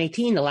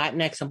 2018, the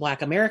Latinx and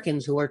Black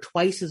Americans, who are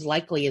twice as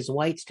likely as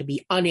whites to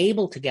be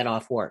unable to get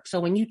off work.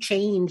 So when you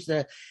change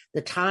the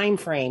time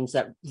frames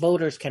that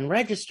voters can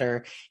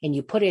register and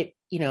you put it,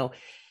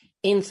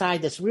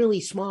 inside this really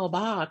small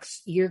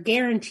box, you're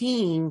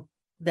guaranteeing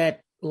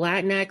that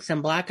Latinx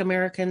and Black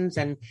Americans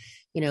and,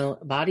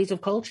 bodies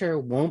of culture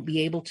won't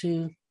be able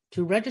to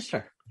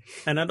register.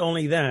 And not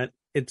only that,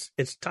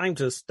 it's time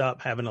to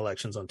stop having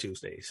elections on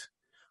Tuesdays,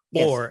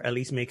 or at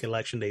least make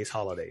election days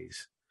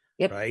holidays.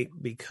 Yep. Right?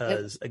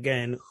 Because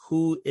again,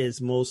 who is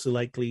most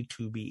likely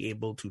to be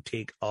able to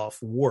take off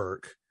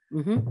work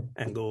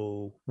and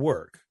go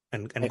work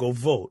and go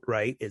vote,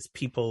 right? It's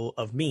people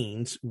of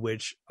means,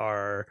 which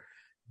are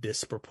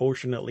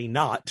disproportionately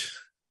not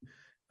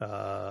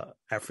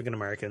African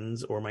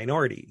Americans or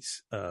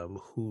minorities,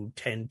 who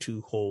tend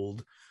to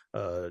hold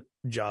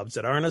jobs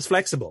that aren't as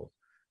flexible.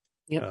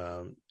 Yep.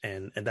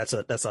 And that's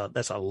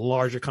a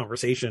larger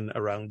conversation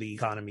around the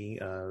economy.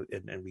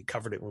 And we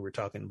covered it when we were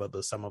talking about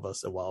the Some of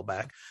Us a while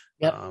back.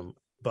 Yep.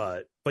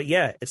 But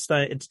yeah, it's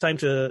time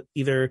to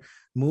either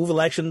move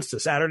elections to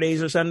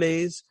Saturdays or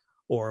Sundays,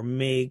 or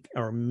make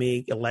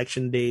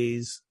election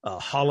days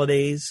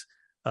holidays.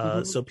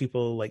 So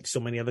people, like so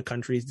many other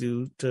countries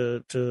do,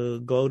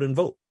 to go out and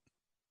vote.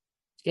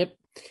 Yep.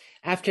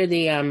 After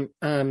the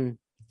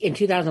in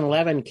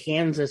 2011,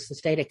 the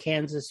state of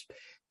Kansas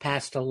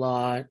passed a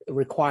law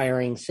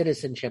requiring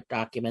citizenship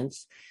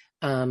documents,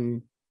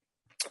 and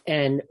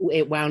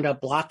it wound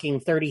up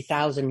blocking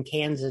 30,000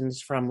 Kansans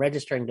from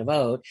registering to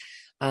vote.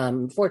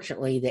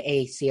 Fortunately, the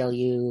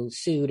ACLU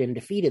sued and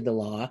defeated the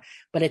law,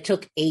 but it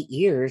took 7 to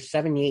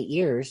 8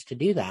 years to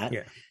do that.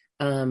 Yeah.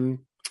 And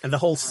the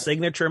whole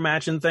signature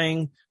matching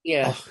thing.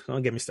 Yeah. Oh,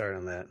 don't get me started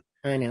on that.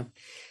 I know.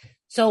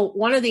 So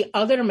one of the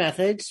other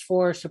methods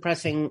for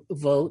suppressing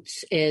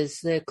votes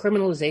is the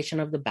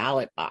criminalization of the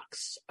ballot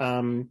box.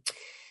 Some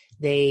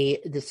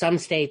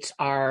states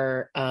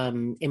are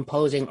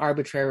imposing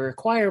arbitrary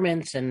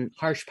requirements and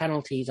harsh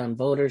penalties on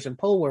voters and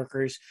poll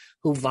workers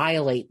who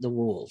violate the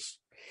rules.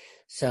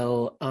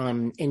 So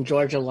in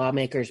Georgia,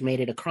 lawmakers made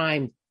it a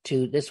crime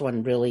to, this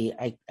one really,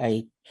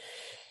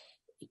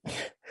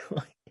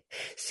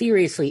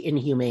 seriously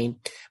inhumane.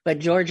 But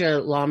Georgia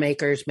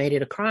lawmakers made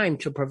it a crime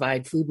to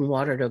provide food and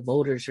water to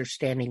voters who are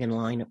standing in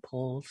line at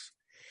polls.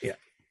 Yeah.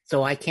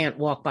 So I can't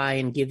walk by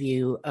and give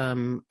you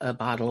a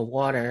bottle of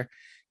water,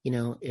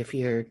 if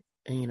you're,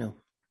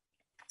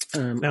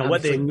 now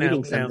what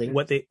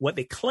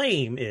they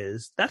claim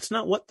is that's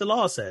not what the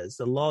law says.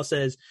 The law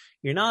says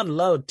you're not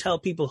allowed to tell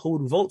people who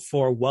to vote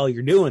for while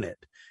you're doing it.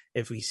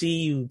 If we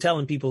see you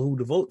telling people who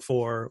to vote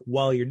for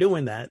while you're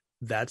doing that,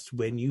 that's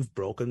when you've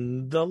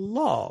broken the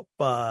law.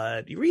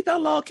 But you read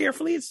that law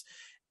carefully,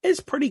 it's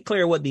pretty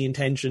clear what the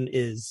intention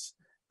is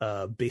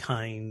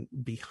behind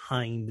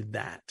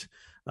that.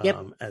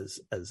 Yep.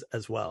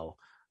 As well.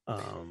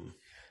 And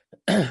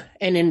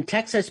in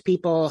Texas,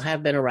 people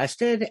have been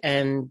arrested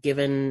and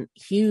given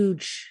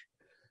huge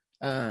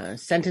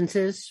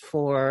sentences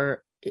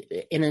for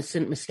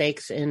innocent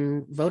mistakes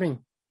in voting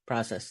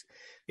process.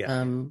 Yeah.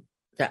 And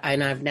I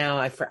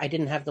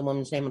didn't have the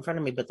woman's name in front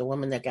of me, but the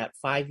woman that got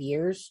 5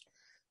 years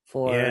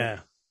for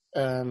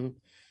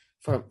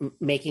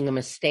making a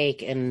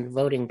mistake in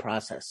voting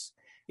process.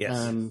 Yes.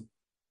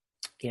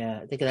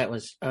 I think that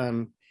was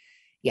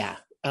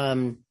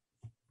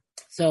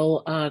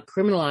So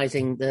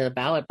criminalizing the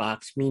ballot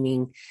box,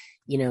 meaning,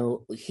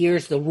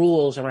 here's the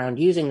rules around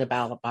using the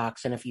ballot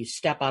box, and if you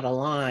step out of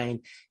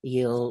line,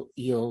 you'll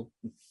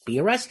be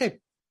arrested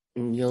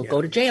and you'll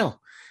go to jail.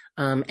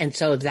 And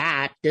so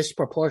that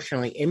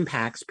disproportionately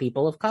impacts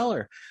people of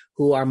color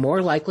who are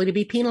more likely to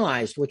be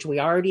penalized, which we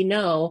already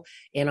know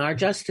in our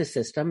justice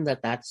system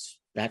that's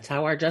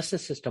how our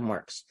justice system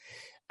works.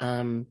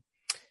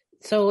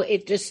 So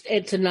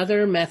it's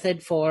another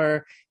method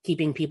for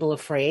keeping people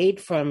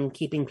afraid, from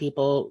keeping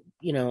people,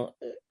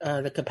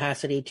 the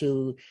capacity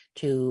to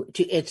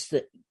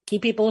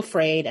keep people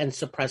afraid and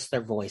suppress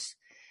their voice,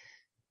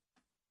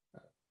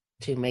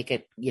 to make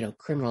it,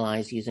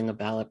 criminalized using a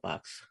ballot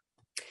box.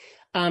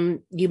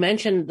 You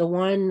mentioned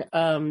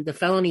the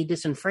felony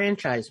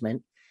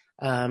disenfranchisement.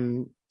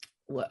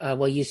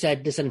 Well, you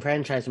said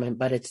disenfranchisement,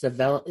 but it's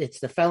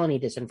the felony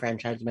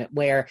disenfranchisement,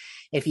 where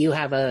if you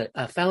have a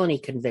felony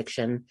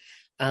conviction,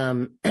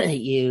 it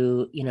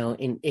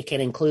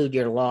can include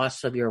your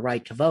loss of your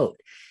right to vote.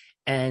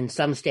 And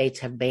some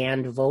states have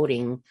banned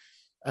voting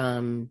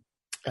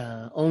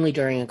only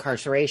during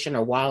incarceration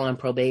or while on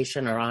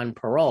probation or on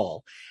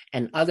parole.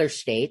 And other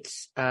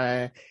states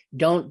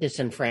don't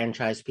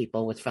disenfranchise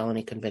people with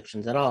felony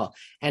convictions at all.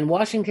 And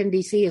Washington,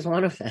 D.C. is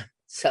one of them.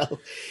 So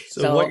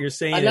what you're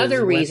saying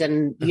another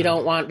reason you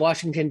don't want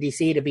Washington,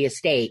 D.C. to be a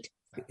state.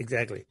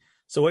 Exactly.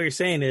 So what you're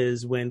saying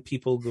is when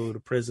people go to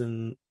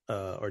prison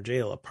or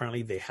jail,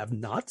 apparently they have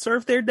not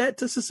served their debt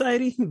to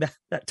society.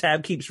 That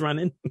tab keeps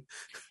running.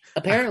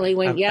 Apparently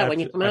when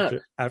you come out.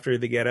 After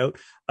they get out.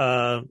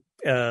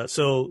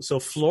 So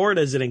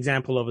Florida is an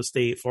example of a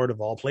state, Florida of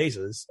all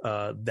places,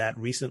 that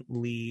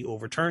recently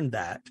overturned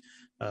that.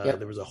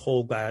 There was a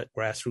whole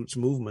grassroots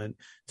movement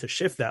to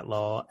shift that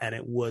law, and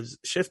it was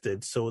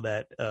shifted so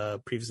that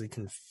previously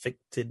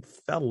convicted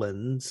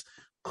felons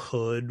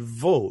could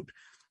vote.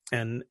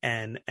 And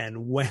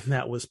when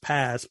that was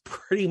passed,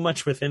 pretty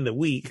much within the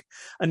week,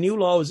 a new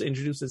law was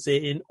introduced that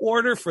said in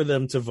order for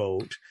them to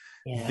vote,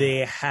 they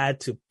had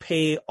to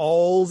pay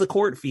all the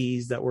court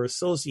fees that were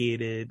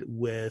associated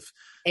with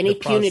any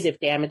punitive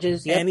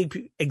damages.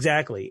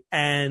 Exactly.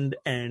 And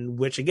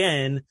which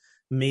again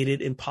made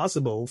it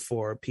impossible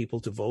for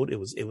people to vote. It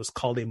was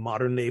called a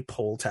modern day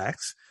poll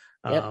tax.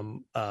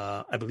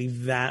 I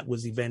believe that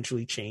was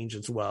eventually changed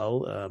as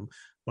well.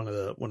 One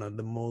of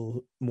the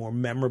more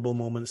memorable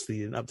moments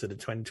leading up to the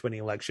 2020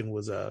 election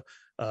was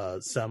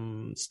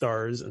some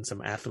stars and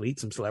some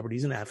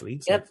celebrities and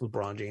athletes, like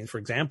LeBron James, for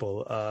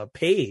example,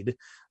 paid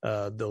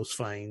those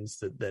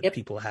fines that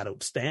people had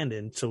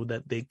outstanding so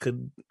that they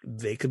could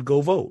go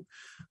vote.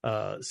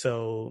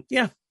 So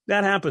that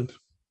happened.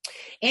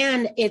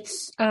 And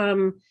it's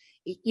the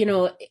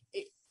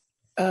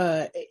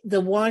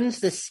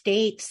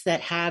states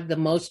that have the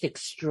most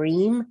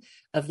extreme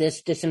of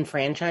this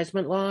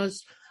disenfranchisement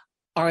laws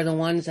are the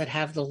ones that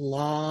have the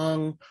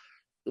long,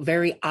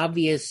 very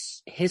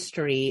obvious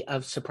history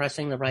of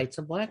suppressing the rights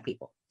of Black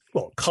people.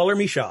 Well, color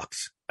me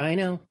shocked. I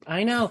know.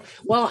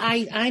 Well,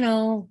 I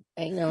know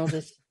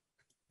this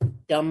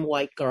dumb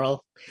white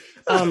girl.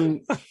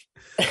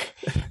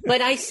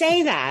 But I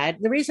say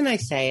that, the reason I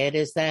say it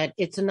is that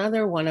it's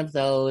another one of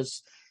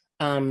those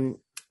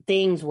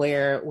things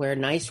where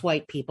nice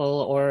white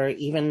people, or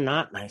even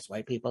not nice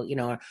white people,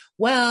 are,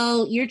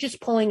 well, you're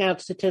just pulling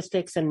out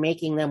statistics and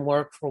making them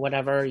work for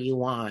whatever you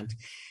want.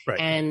 Right.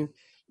 And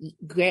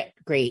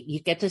great, you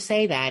get to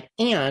say that.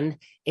 And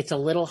it's a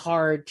little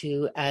hard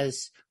to,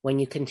 as when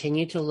you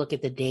continue to look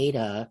at the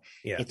data,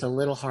 it's a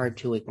little hard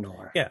to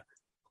ignore. Yeah.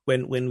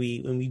 When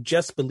we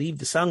just believe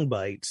the sound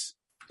bites,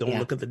 don't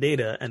look at the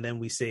data, and then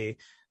we say,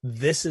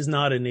 this is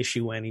not an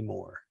issue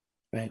anymore.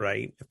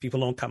 Right. If people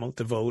don't come out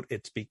to vote,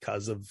 it's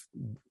because of,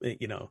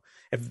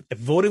 if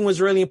voting was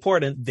really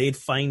important, they'd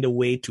find a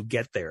way to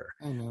get there.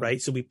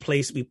 Right. So we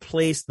place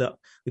the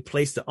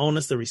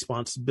onus, the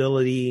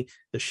responsibility,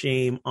 the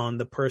shame on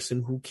the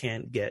person who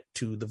can't get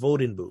to the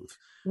voting booth.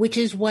 Which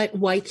is what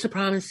white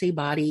supremacy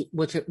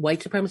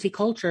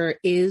culture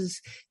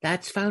is.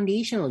 That's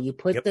foundational. You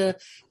put the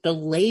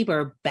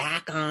labor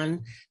back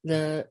on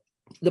the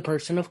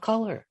person of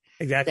color.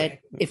 Exactly. That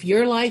if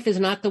your life is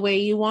not the way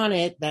you want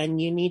it, then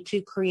you need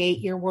to create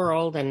your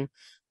world and,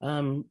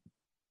 do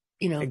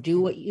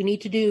what you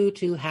need to do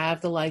to have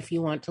the life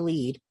you want to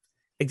lead.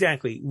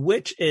 Exactly.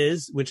 Which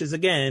is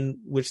again,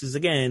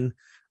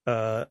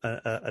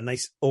 a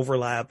nice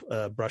overlap,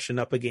 brushing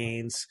up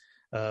against.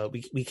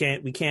 We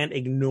can't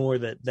ignore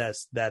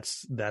that's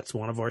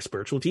one of our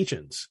spiritual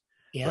teachings,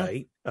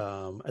 right?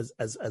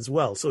 As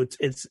well. So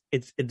it's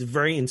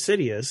very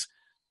insidious.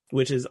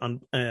 Which is,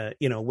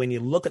 when you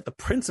look at the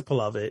principle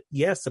of it,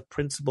 yes, the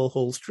principle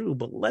holds true,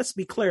 but let's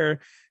be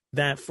clear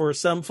that for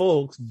some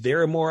folks,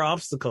 there are more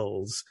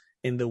obstacles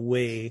in the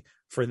way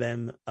for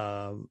them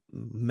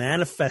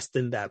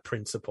manifesting that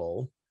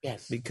principle.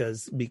 Yes,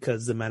 because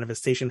the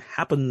manifestation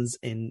happens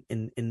in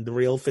the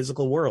real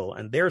physical world,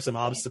 and there are some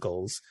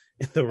obstacles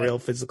in the real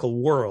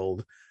physical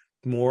world,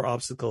 more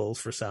obstacles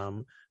for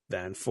some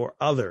than for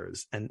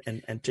others, and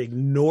to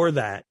ignore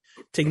that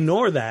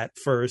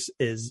first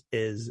is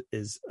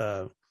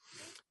a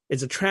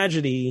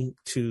tragedy.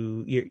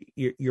 To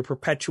you're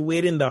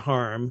perpetuating the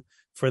harm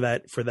for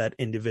that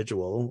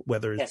individual,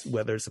 whether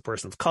it's a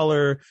person of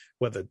color,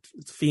 whether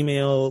it's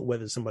female,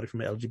 whether it's somebody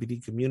from the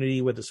LGBT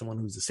community, whether someone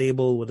who's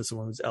disabled, whether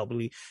someone who's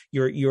elderly.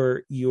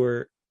 You're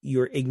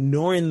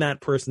ignoring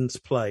that person's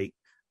plight.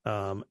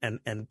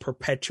 And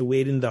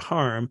perpetuating the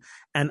harm.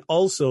 And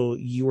also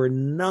you're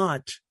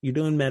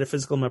doing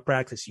metaphysical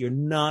malpractice. You're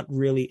not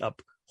really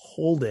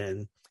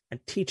upholding and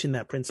teaching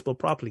that principle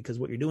properly, because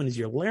what you're doing is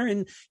you're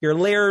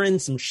layering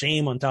some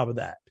shame on top of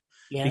that.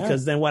 Yeah.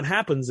 Because then what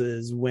happens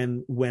is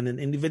when an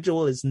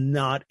individual is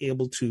not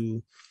able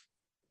to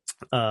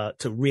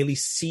really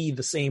see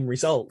the same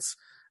results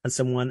as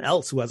someone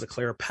else who has a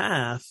clearer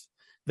path,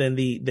 then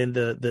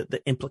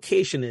the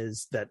implication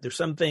is that there's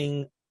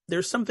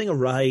something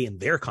awry in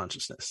their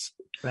consciousness,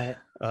 right?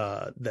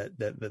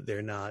 That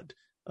they're not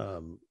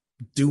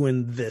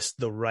doing this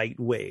the right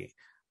way,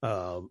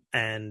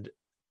 and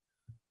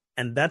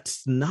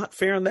that's not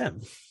fair on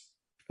them,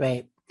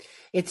 right?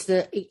 It's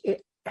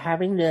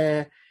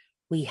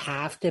we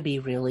have to be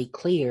really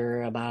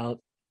clear about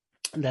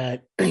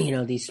that.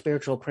 These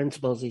spiritual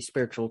principles, these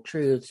spiritual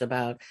truths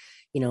about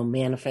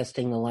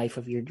manifesting the life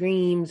of your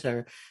dreams,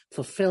 or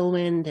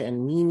fulfillment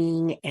and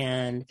meaning,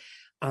 and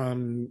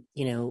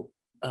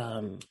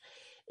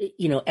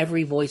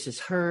every voice is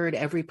heard,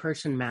 every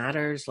person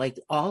matters. Like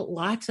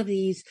lots of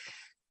these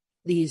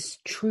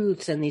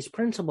truths and these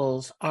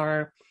principles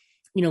are,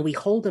 we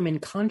hold them in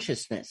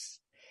consciousness.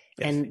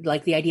 Yes. And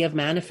like the idea of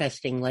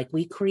manifesting, like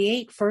we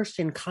create first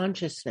in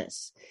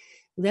consciousness.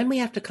 Then we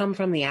have to come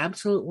from the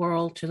absolute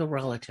world to the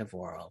relative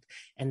world.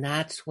 And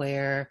that's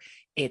where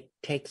it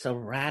takes a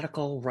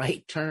radical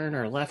right turn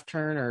or left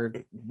turn or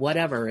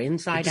whatever,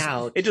 inside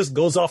out. It just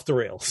goes off the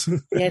rails.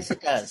 Yes,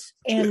 it does.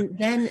 And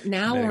then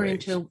now we're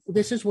into,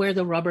 this is where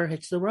the rubber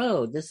hits the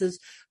road. This is,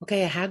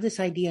 okay, I have this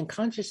idea in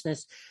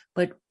consciousness,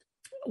 but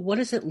what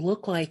does it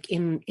look like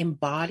in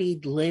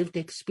embodied lived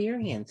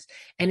experience?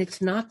 And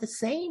it's not the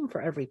same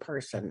for every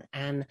person.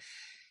 And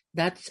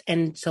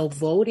so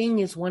voting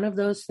is one of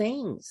those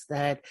things,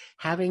 that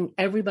having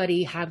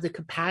everybody have the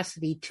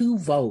capacity to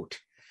vote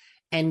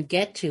and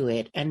get to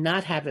it and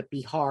not have it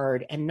be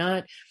hard and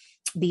not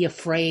be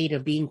afraid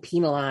of being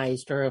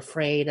penalized or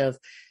afraid of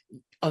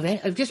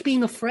just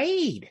being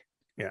afraid.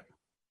 Yeah.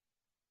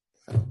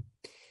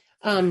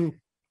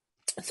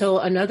 So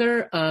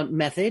another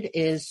method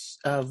is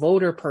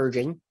voter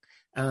purging,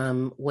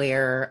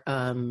 where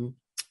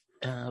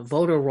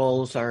voter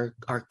rolls are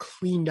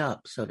cleaned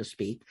up, so to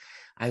speak.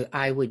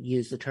 I would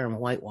use the term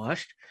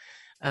whitewashed,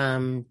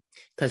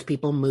 because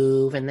people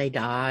move and they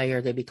die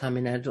or they become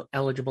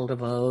ineligible to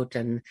vote.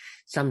 And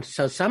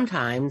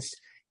sometimes,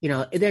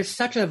 there's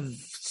such a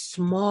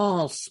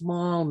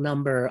small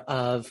number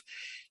of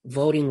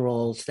voting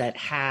rolls that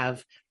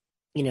have,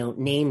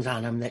 names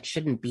on them that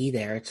shouldn't be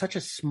there. It's such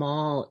a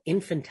small,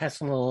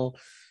 infinitesimal,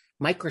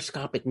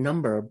 microscopic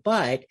number,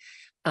 but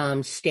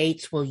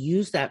states will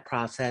use that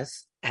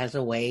process as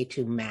a way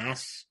to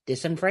mass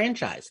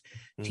disenfranchise,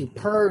 to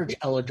purge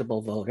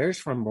eligible voters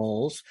from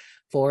rolls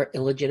for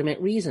illegitimate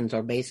reasons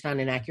or based on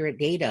inaccurate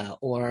data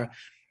or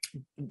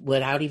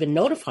without even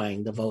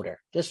notifying the voter.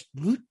 Just,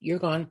 you're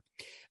gone.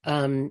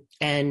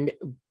 And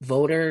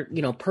voter,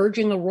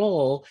 purging a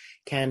roll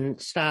can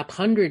stop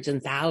hundreds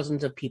and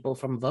thousands of people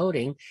from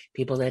voting,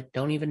 people that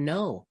don't even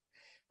know.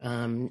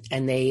 And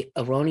they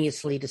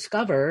erroneously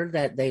discover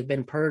that they've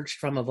been purged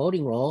from a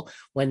voting roll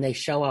when they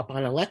show up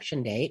on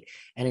election date,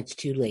 and it's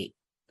too late.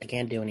 They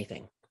can't do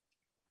anything.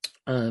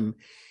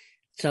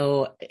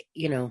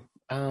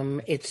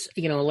 It's,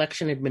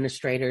 election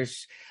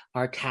administrators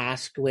are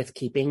tasked with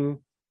keeping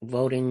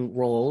voting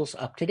rolls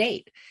up to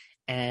date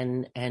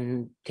and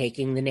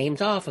taking the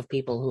names off of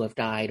people who have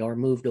died or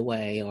moved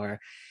away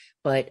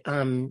but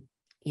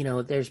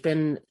there's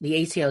been the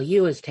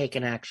ACLU has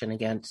taken action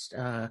against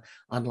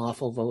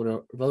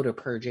unlawful voter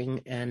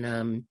purging,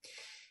 and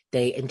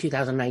they in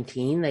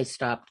 2019 they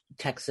stopped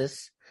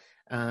Texas,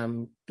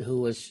 who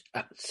was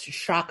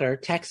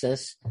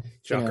Texas,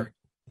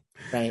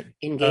 right,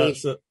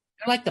 engaged. They're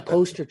like the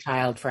poster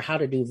child for how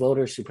to do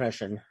voter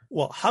suppression.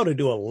 Well, how to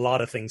do a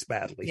lot of things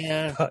badly.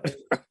 Yeah.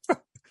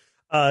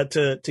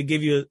 To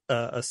give you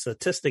a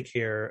statistic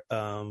here,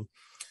 the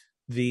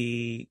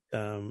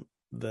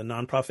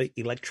nonprofit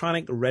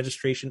Electronic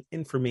Registration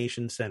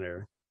Information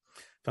Center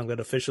found that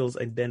officials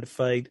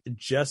identified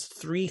just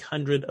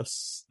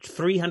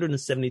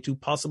 372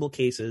 possible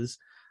cases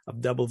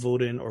of double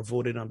voting or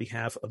voted on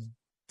behalf of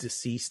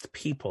deceased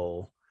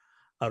people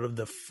out of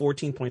the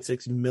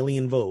 14.6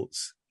 million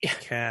votes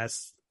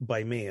cast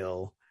by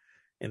mail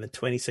in the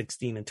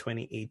 2016 and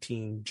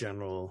 2018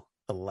 general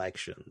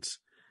elections.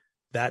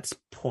 That's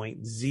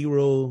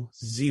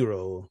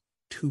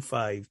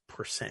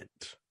 0.0025%.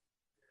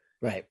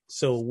 Right.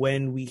 So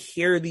when we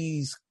hear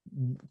these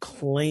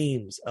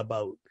claims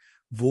about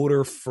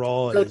voter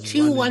fraud, so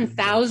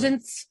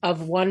 2/1000ths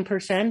of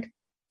 1%,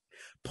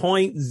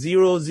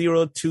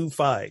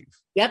 0.0025.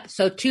 Yep.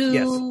 So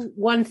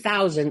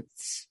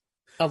 2/1000ths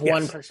of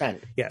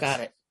 1%. Yes. Got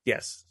it.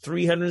 Yes.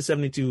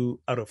 372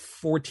 out of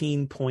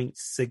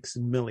 14.6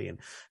 million.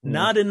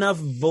 Not enough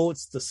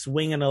votes to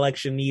swing an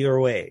election either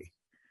way.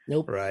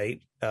 Nope.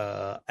 Right.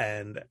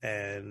 And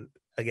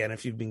again,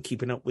 if you've been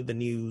keeping up with the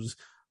news,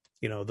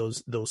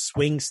 those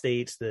swing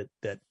states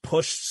that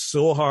pushed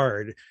so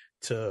hard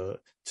to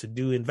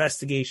do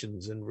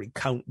investigations and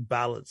recount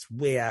ballots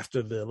way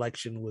after the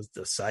election was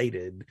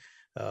decided.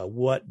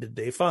 What did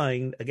they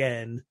find?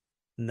 Again,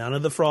 none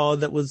of the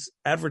fraud that was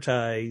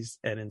advertised,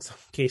 and in some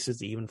cases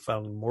they even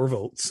found more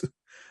votes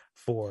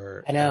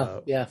for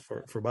for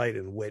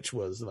Biden, which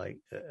was like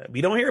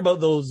we don't hear about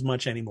those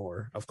much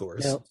anymore, of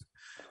course. Nope.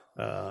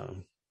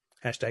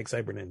 Hashtag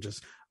cyber ninjas.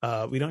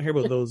 We don't hear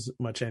about those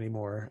much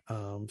anymore.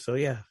 So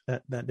yeah,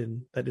 that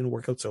didn't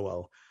work out so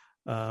well.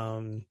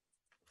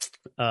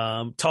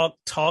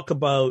 Talk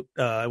about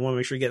I want to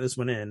make sure you get this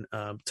one in.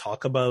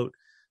 Talk about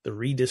the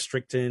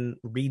redistricting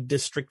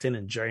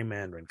and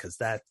gerrymandering, because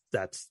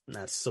that's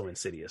so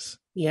insidious.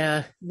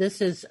 Yeah,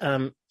 this is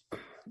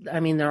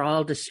they're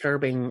all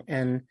disturbing,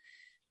 and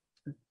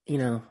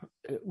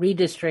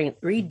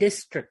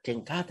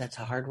redistricting, God, that's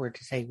a hard word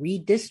to say.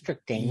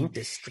 Redistricting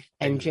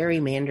and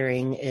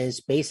gerrymandering is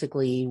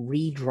basically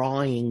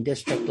redrawing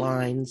district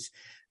lines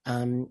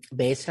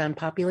based on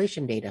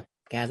population data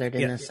gathered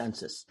in a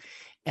census.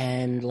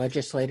 And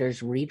legislators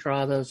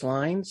redraw those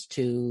lines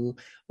to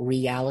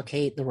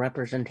reallocate the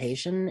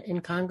representation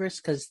in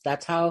Congress, because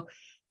that's how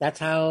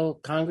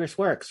Congress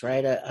works,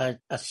 right? A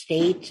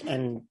state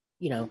and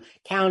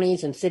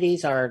counties and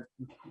cities are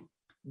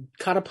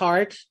cut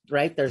apart,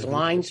 right? There's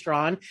lines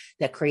drawn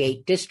that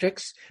create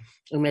districts,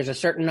 and there's a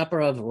certain number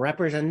of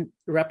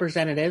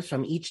representatives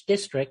from each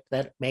district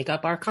that make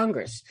up our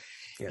Congress.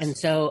 Yes. And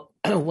so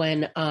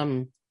when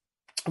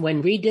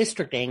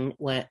redistricting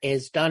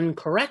is done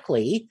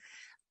correctly,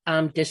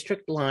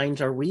 district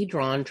lines are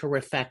redrawn to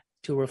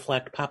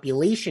reflect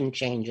population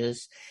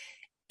changes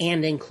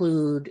and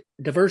include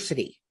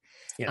diversity.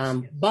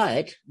 Yes.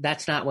 But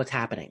that's not what's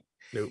happening.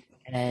 Nope.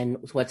 And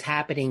what's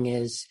happening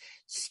is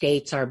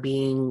states are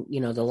being,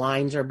 the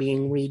lines are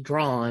being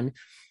redrawn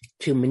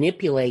to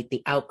manipulate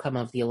the outcome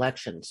of the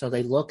election. So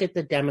they look at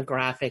the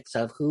demographics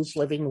of who's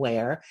living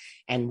where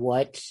and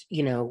what's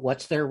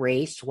their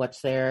race,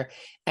 what's their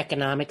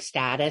economic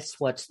status,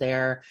 what's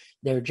their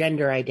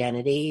gender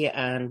identity,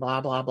 and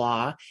blah, blah,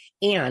 blah.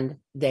 And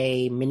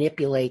they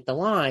manipulate the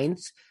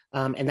lines.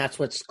 And that's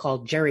what's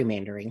called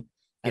gerrymandering.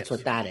 That's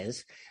what that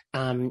is.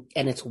 And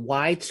it's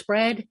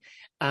widespread.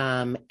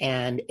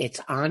 And it's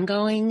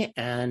ongoing,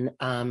 and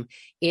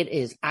it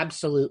is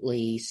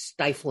absolutely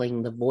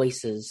stifling the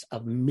voices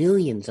of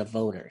millions of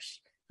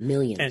voters.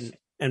 Millions.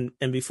 And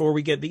before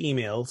we get the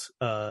emails,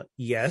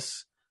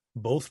 yes,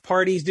 both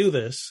parties do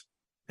this,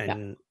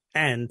 and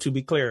to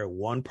be clear,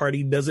 one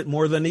party does it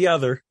more than the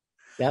other.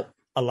 Yep.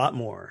 A lot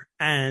more.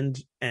 And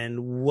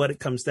what it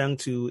comes down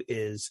to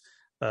is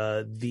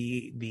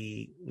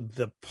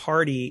the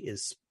party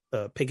is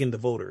picking the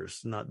voters,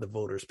 not the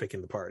voters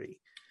picking the party.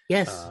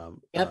 Yes.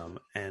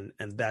 And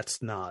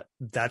that's not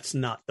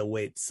the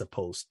way it's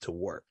supposed to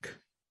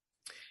work.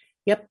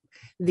 Yep.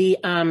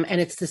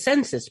 And it's the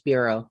Census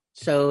Bureau.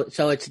 So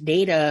it's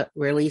data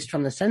released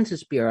from the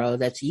Census Bureau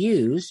that's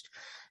used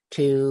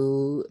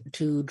to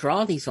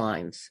draw these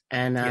lines.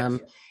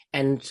 And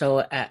and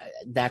so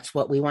that's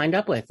what we wind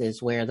up with,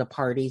 is where the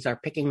parties are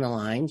picking the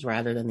lines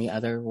rather than the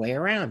other way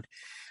around.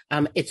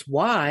 It's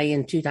why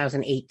in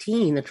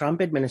 2018, the Trump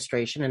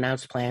administration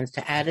announced plans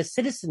to add a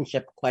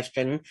citizenship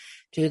question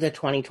to the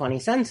 2020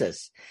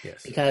 census,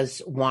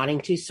 because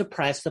wanting to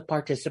suppress the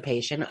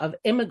participation of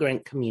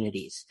immigrant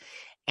communities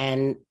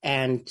and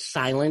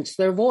silence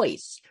their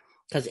voice.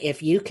 Because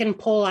if you can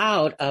pull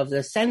out of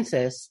the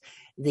census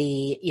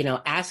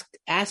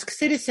ask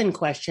citizen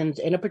questions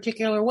in a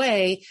particular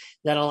way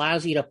that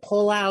allows you to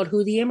pull out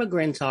who the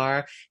immigrants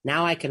are.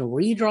 Now I can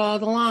redraw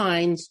the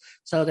lines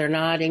so they're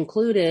not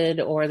included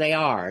or they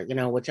are,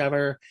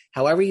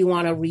 however you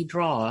want to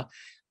redraw.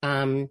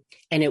 And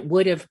it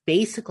would have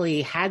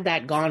basically, had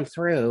that gone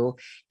through,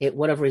 it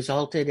would have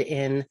resulted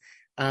in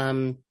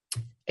an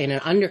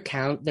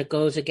undercount that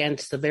goes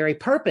against the very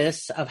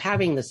purpose of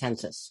having the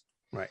census.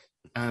 Right.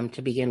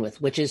 To begin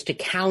with, which is to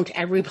count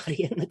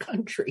everybody in the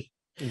country.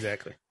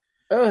 Exactly.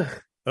 Ugh.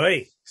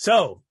 Hey,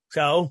 so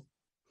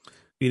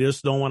you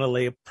just don't want to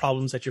lay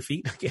problems at your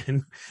feet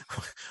again.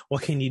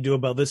 What can you do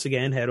about this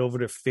again? Head over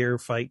to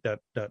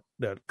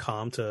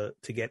fairfight.com to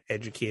get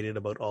educated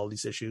about all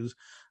these issues,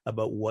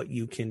 about what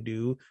you can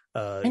do.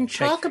 And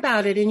talk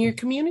about it in your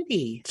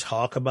community.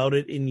 Talk about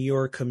it in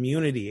your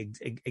community.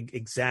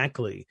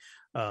 Exactly.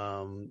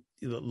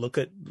 Look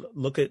at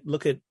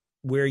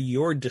where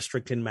your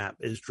district and map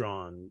is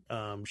drawn.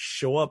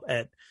 Show up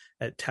at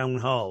town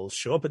halls,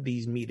 show up at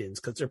these meetings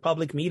because they're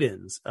public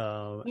meetings,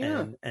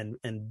 and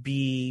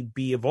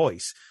be a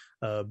voice,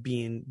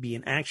 be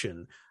in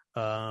action.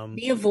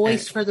 Be a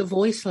voice for the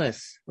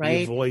voiceless, right?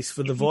 Be a voice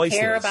for the voiceless.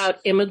 If you care about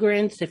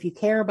immigrants, if you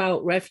care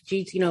about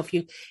refugees,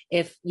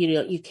 if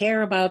you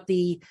care about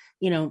the,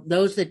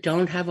 those that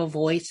don't have a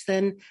voice,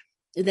 then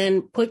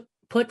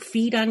put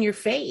feet on your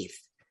faith.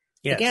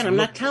 Yes, again, I'm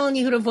not telling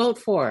you who to vote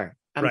for.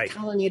 I'm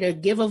telling you to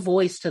give a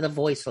voice to the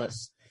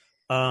voiceless.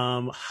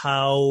 When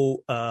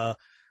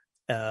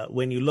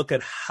you look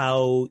at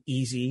how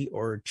easy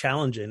or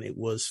challenging it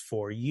was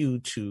for you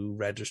to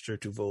register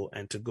to vote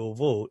and to go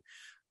vote,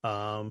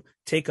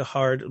 take a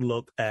hard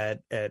look at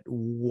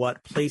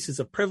what places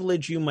of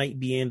privilege you might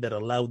be in that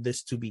allowed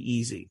this to be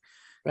easy.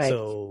 Right.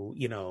 So,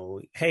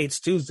 hey, it's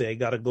Tuesday, I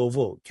got to go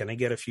vote. Can I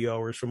get a few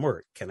hours from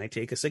work? Can I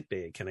take a sick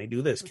day? Can I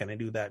do this? Can I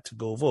do that to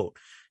go vote?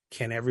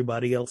 Can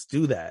everybody else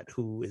do that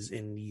who is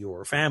in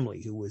your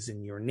family, who is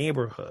in your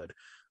neighborhood?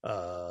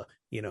 On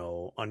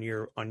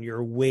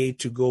your way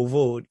to go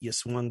vote, you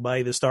swung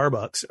by the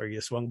Starbucks or you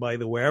swung by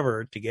the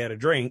wherever to get a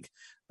drink,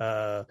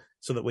 so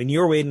that when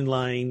you're waiting in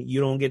line, you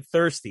don't get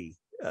thirsty.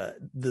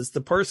 Does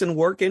the person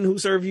working who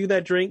served you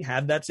that drink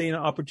have that same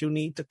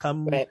opportunity to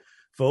come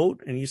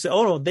vote? And you say,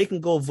 oh no, they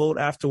can go vote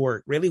after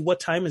work. Really? What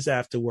time is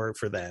after work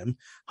for them?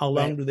 How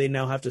long do they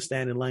now have to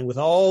stand in line with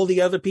all the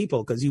other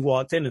people? Because you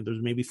walked in and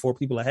there's maybe 4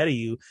 people ahead of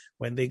you.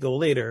 When they go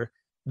later,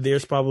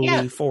 there's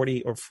probably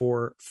 40 or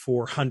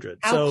 400.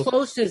 How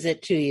close is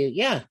it to you?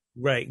 Yeah.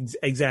 Right.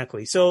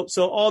 Exactly. So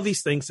all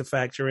these things to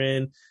factor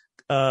in.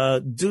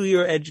 Do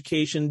your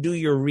education, do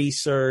your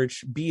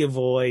research, be a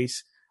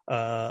voice,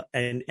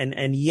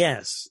 and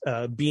yes,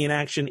 be in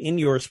action in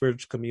your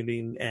spiritual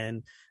community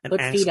and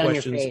ask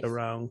questions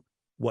around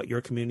what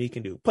your community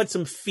can do. Put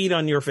some feet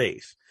on your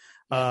faith.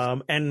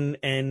 And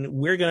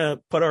we're going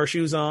to put our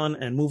shoes on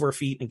and move our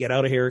feet and get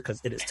out of here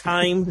because it is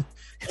time.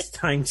 It's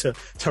time to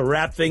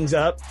wrap things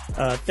up.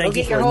 Thank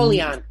you for your holy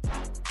on.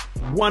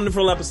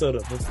 Wonderful episode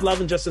of Love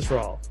and Justice for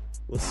All.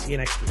 We'll see you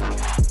next week.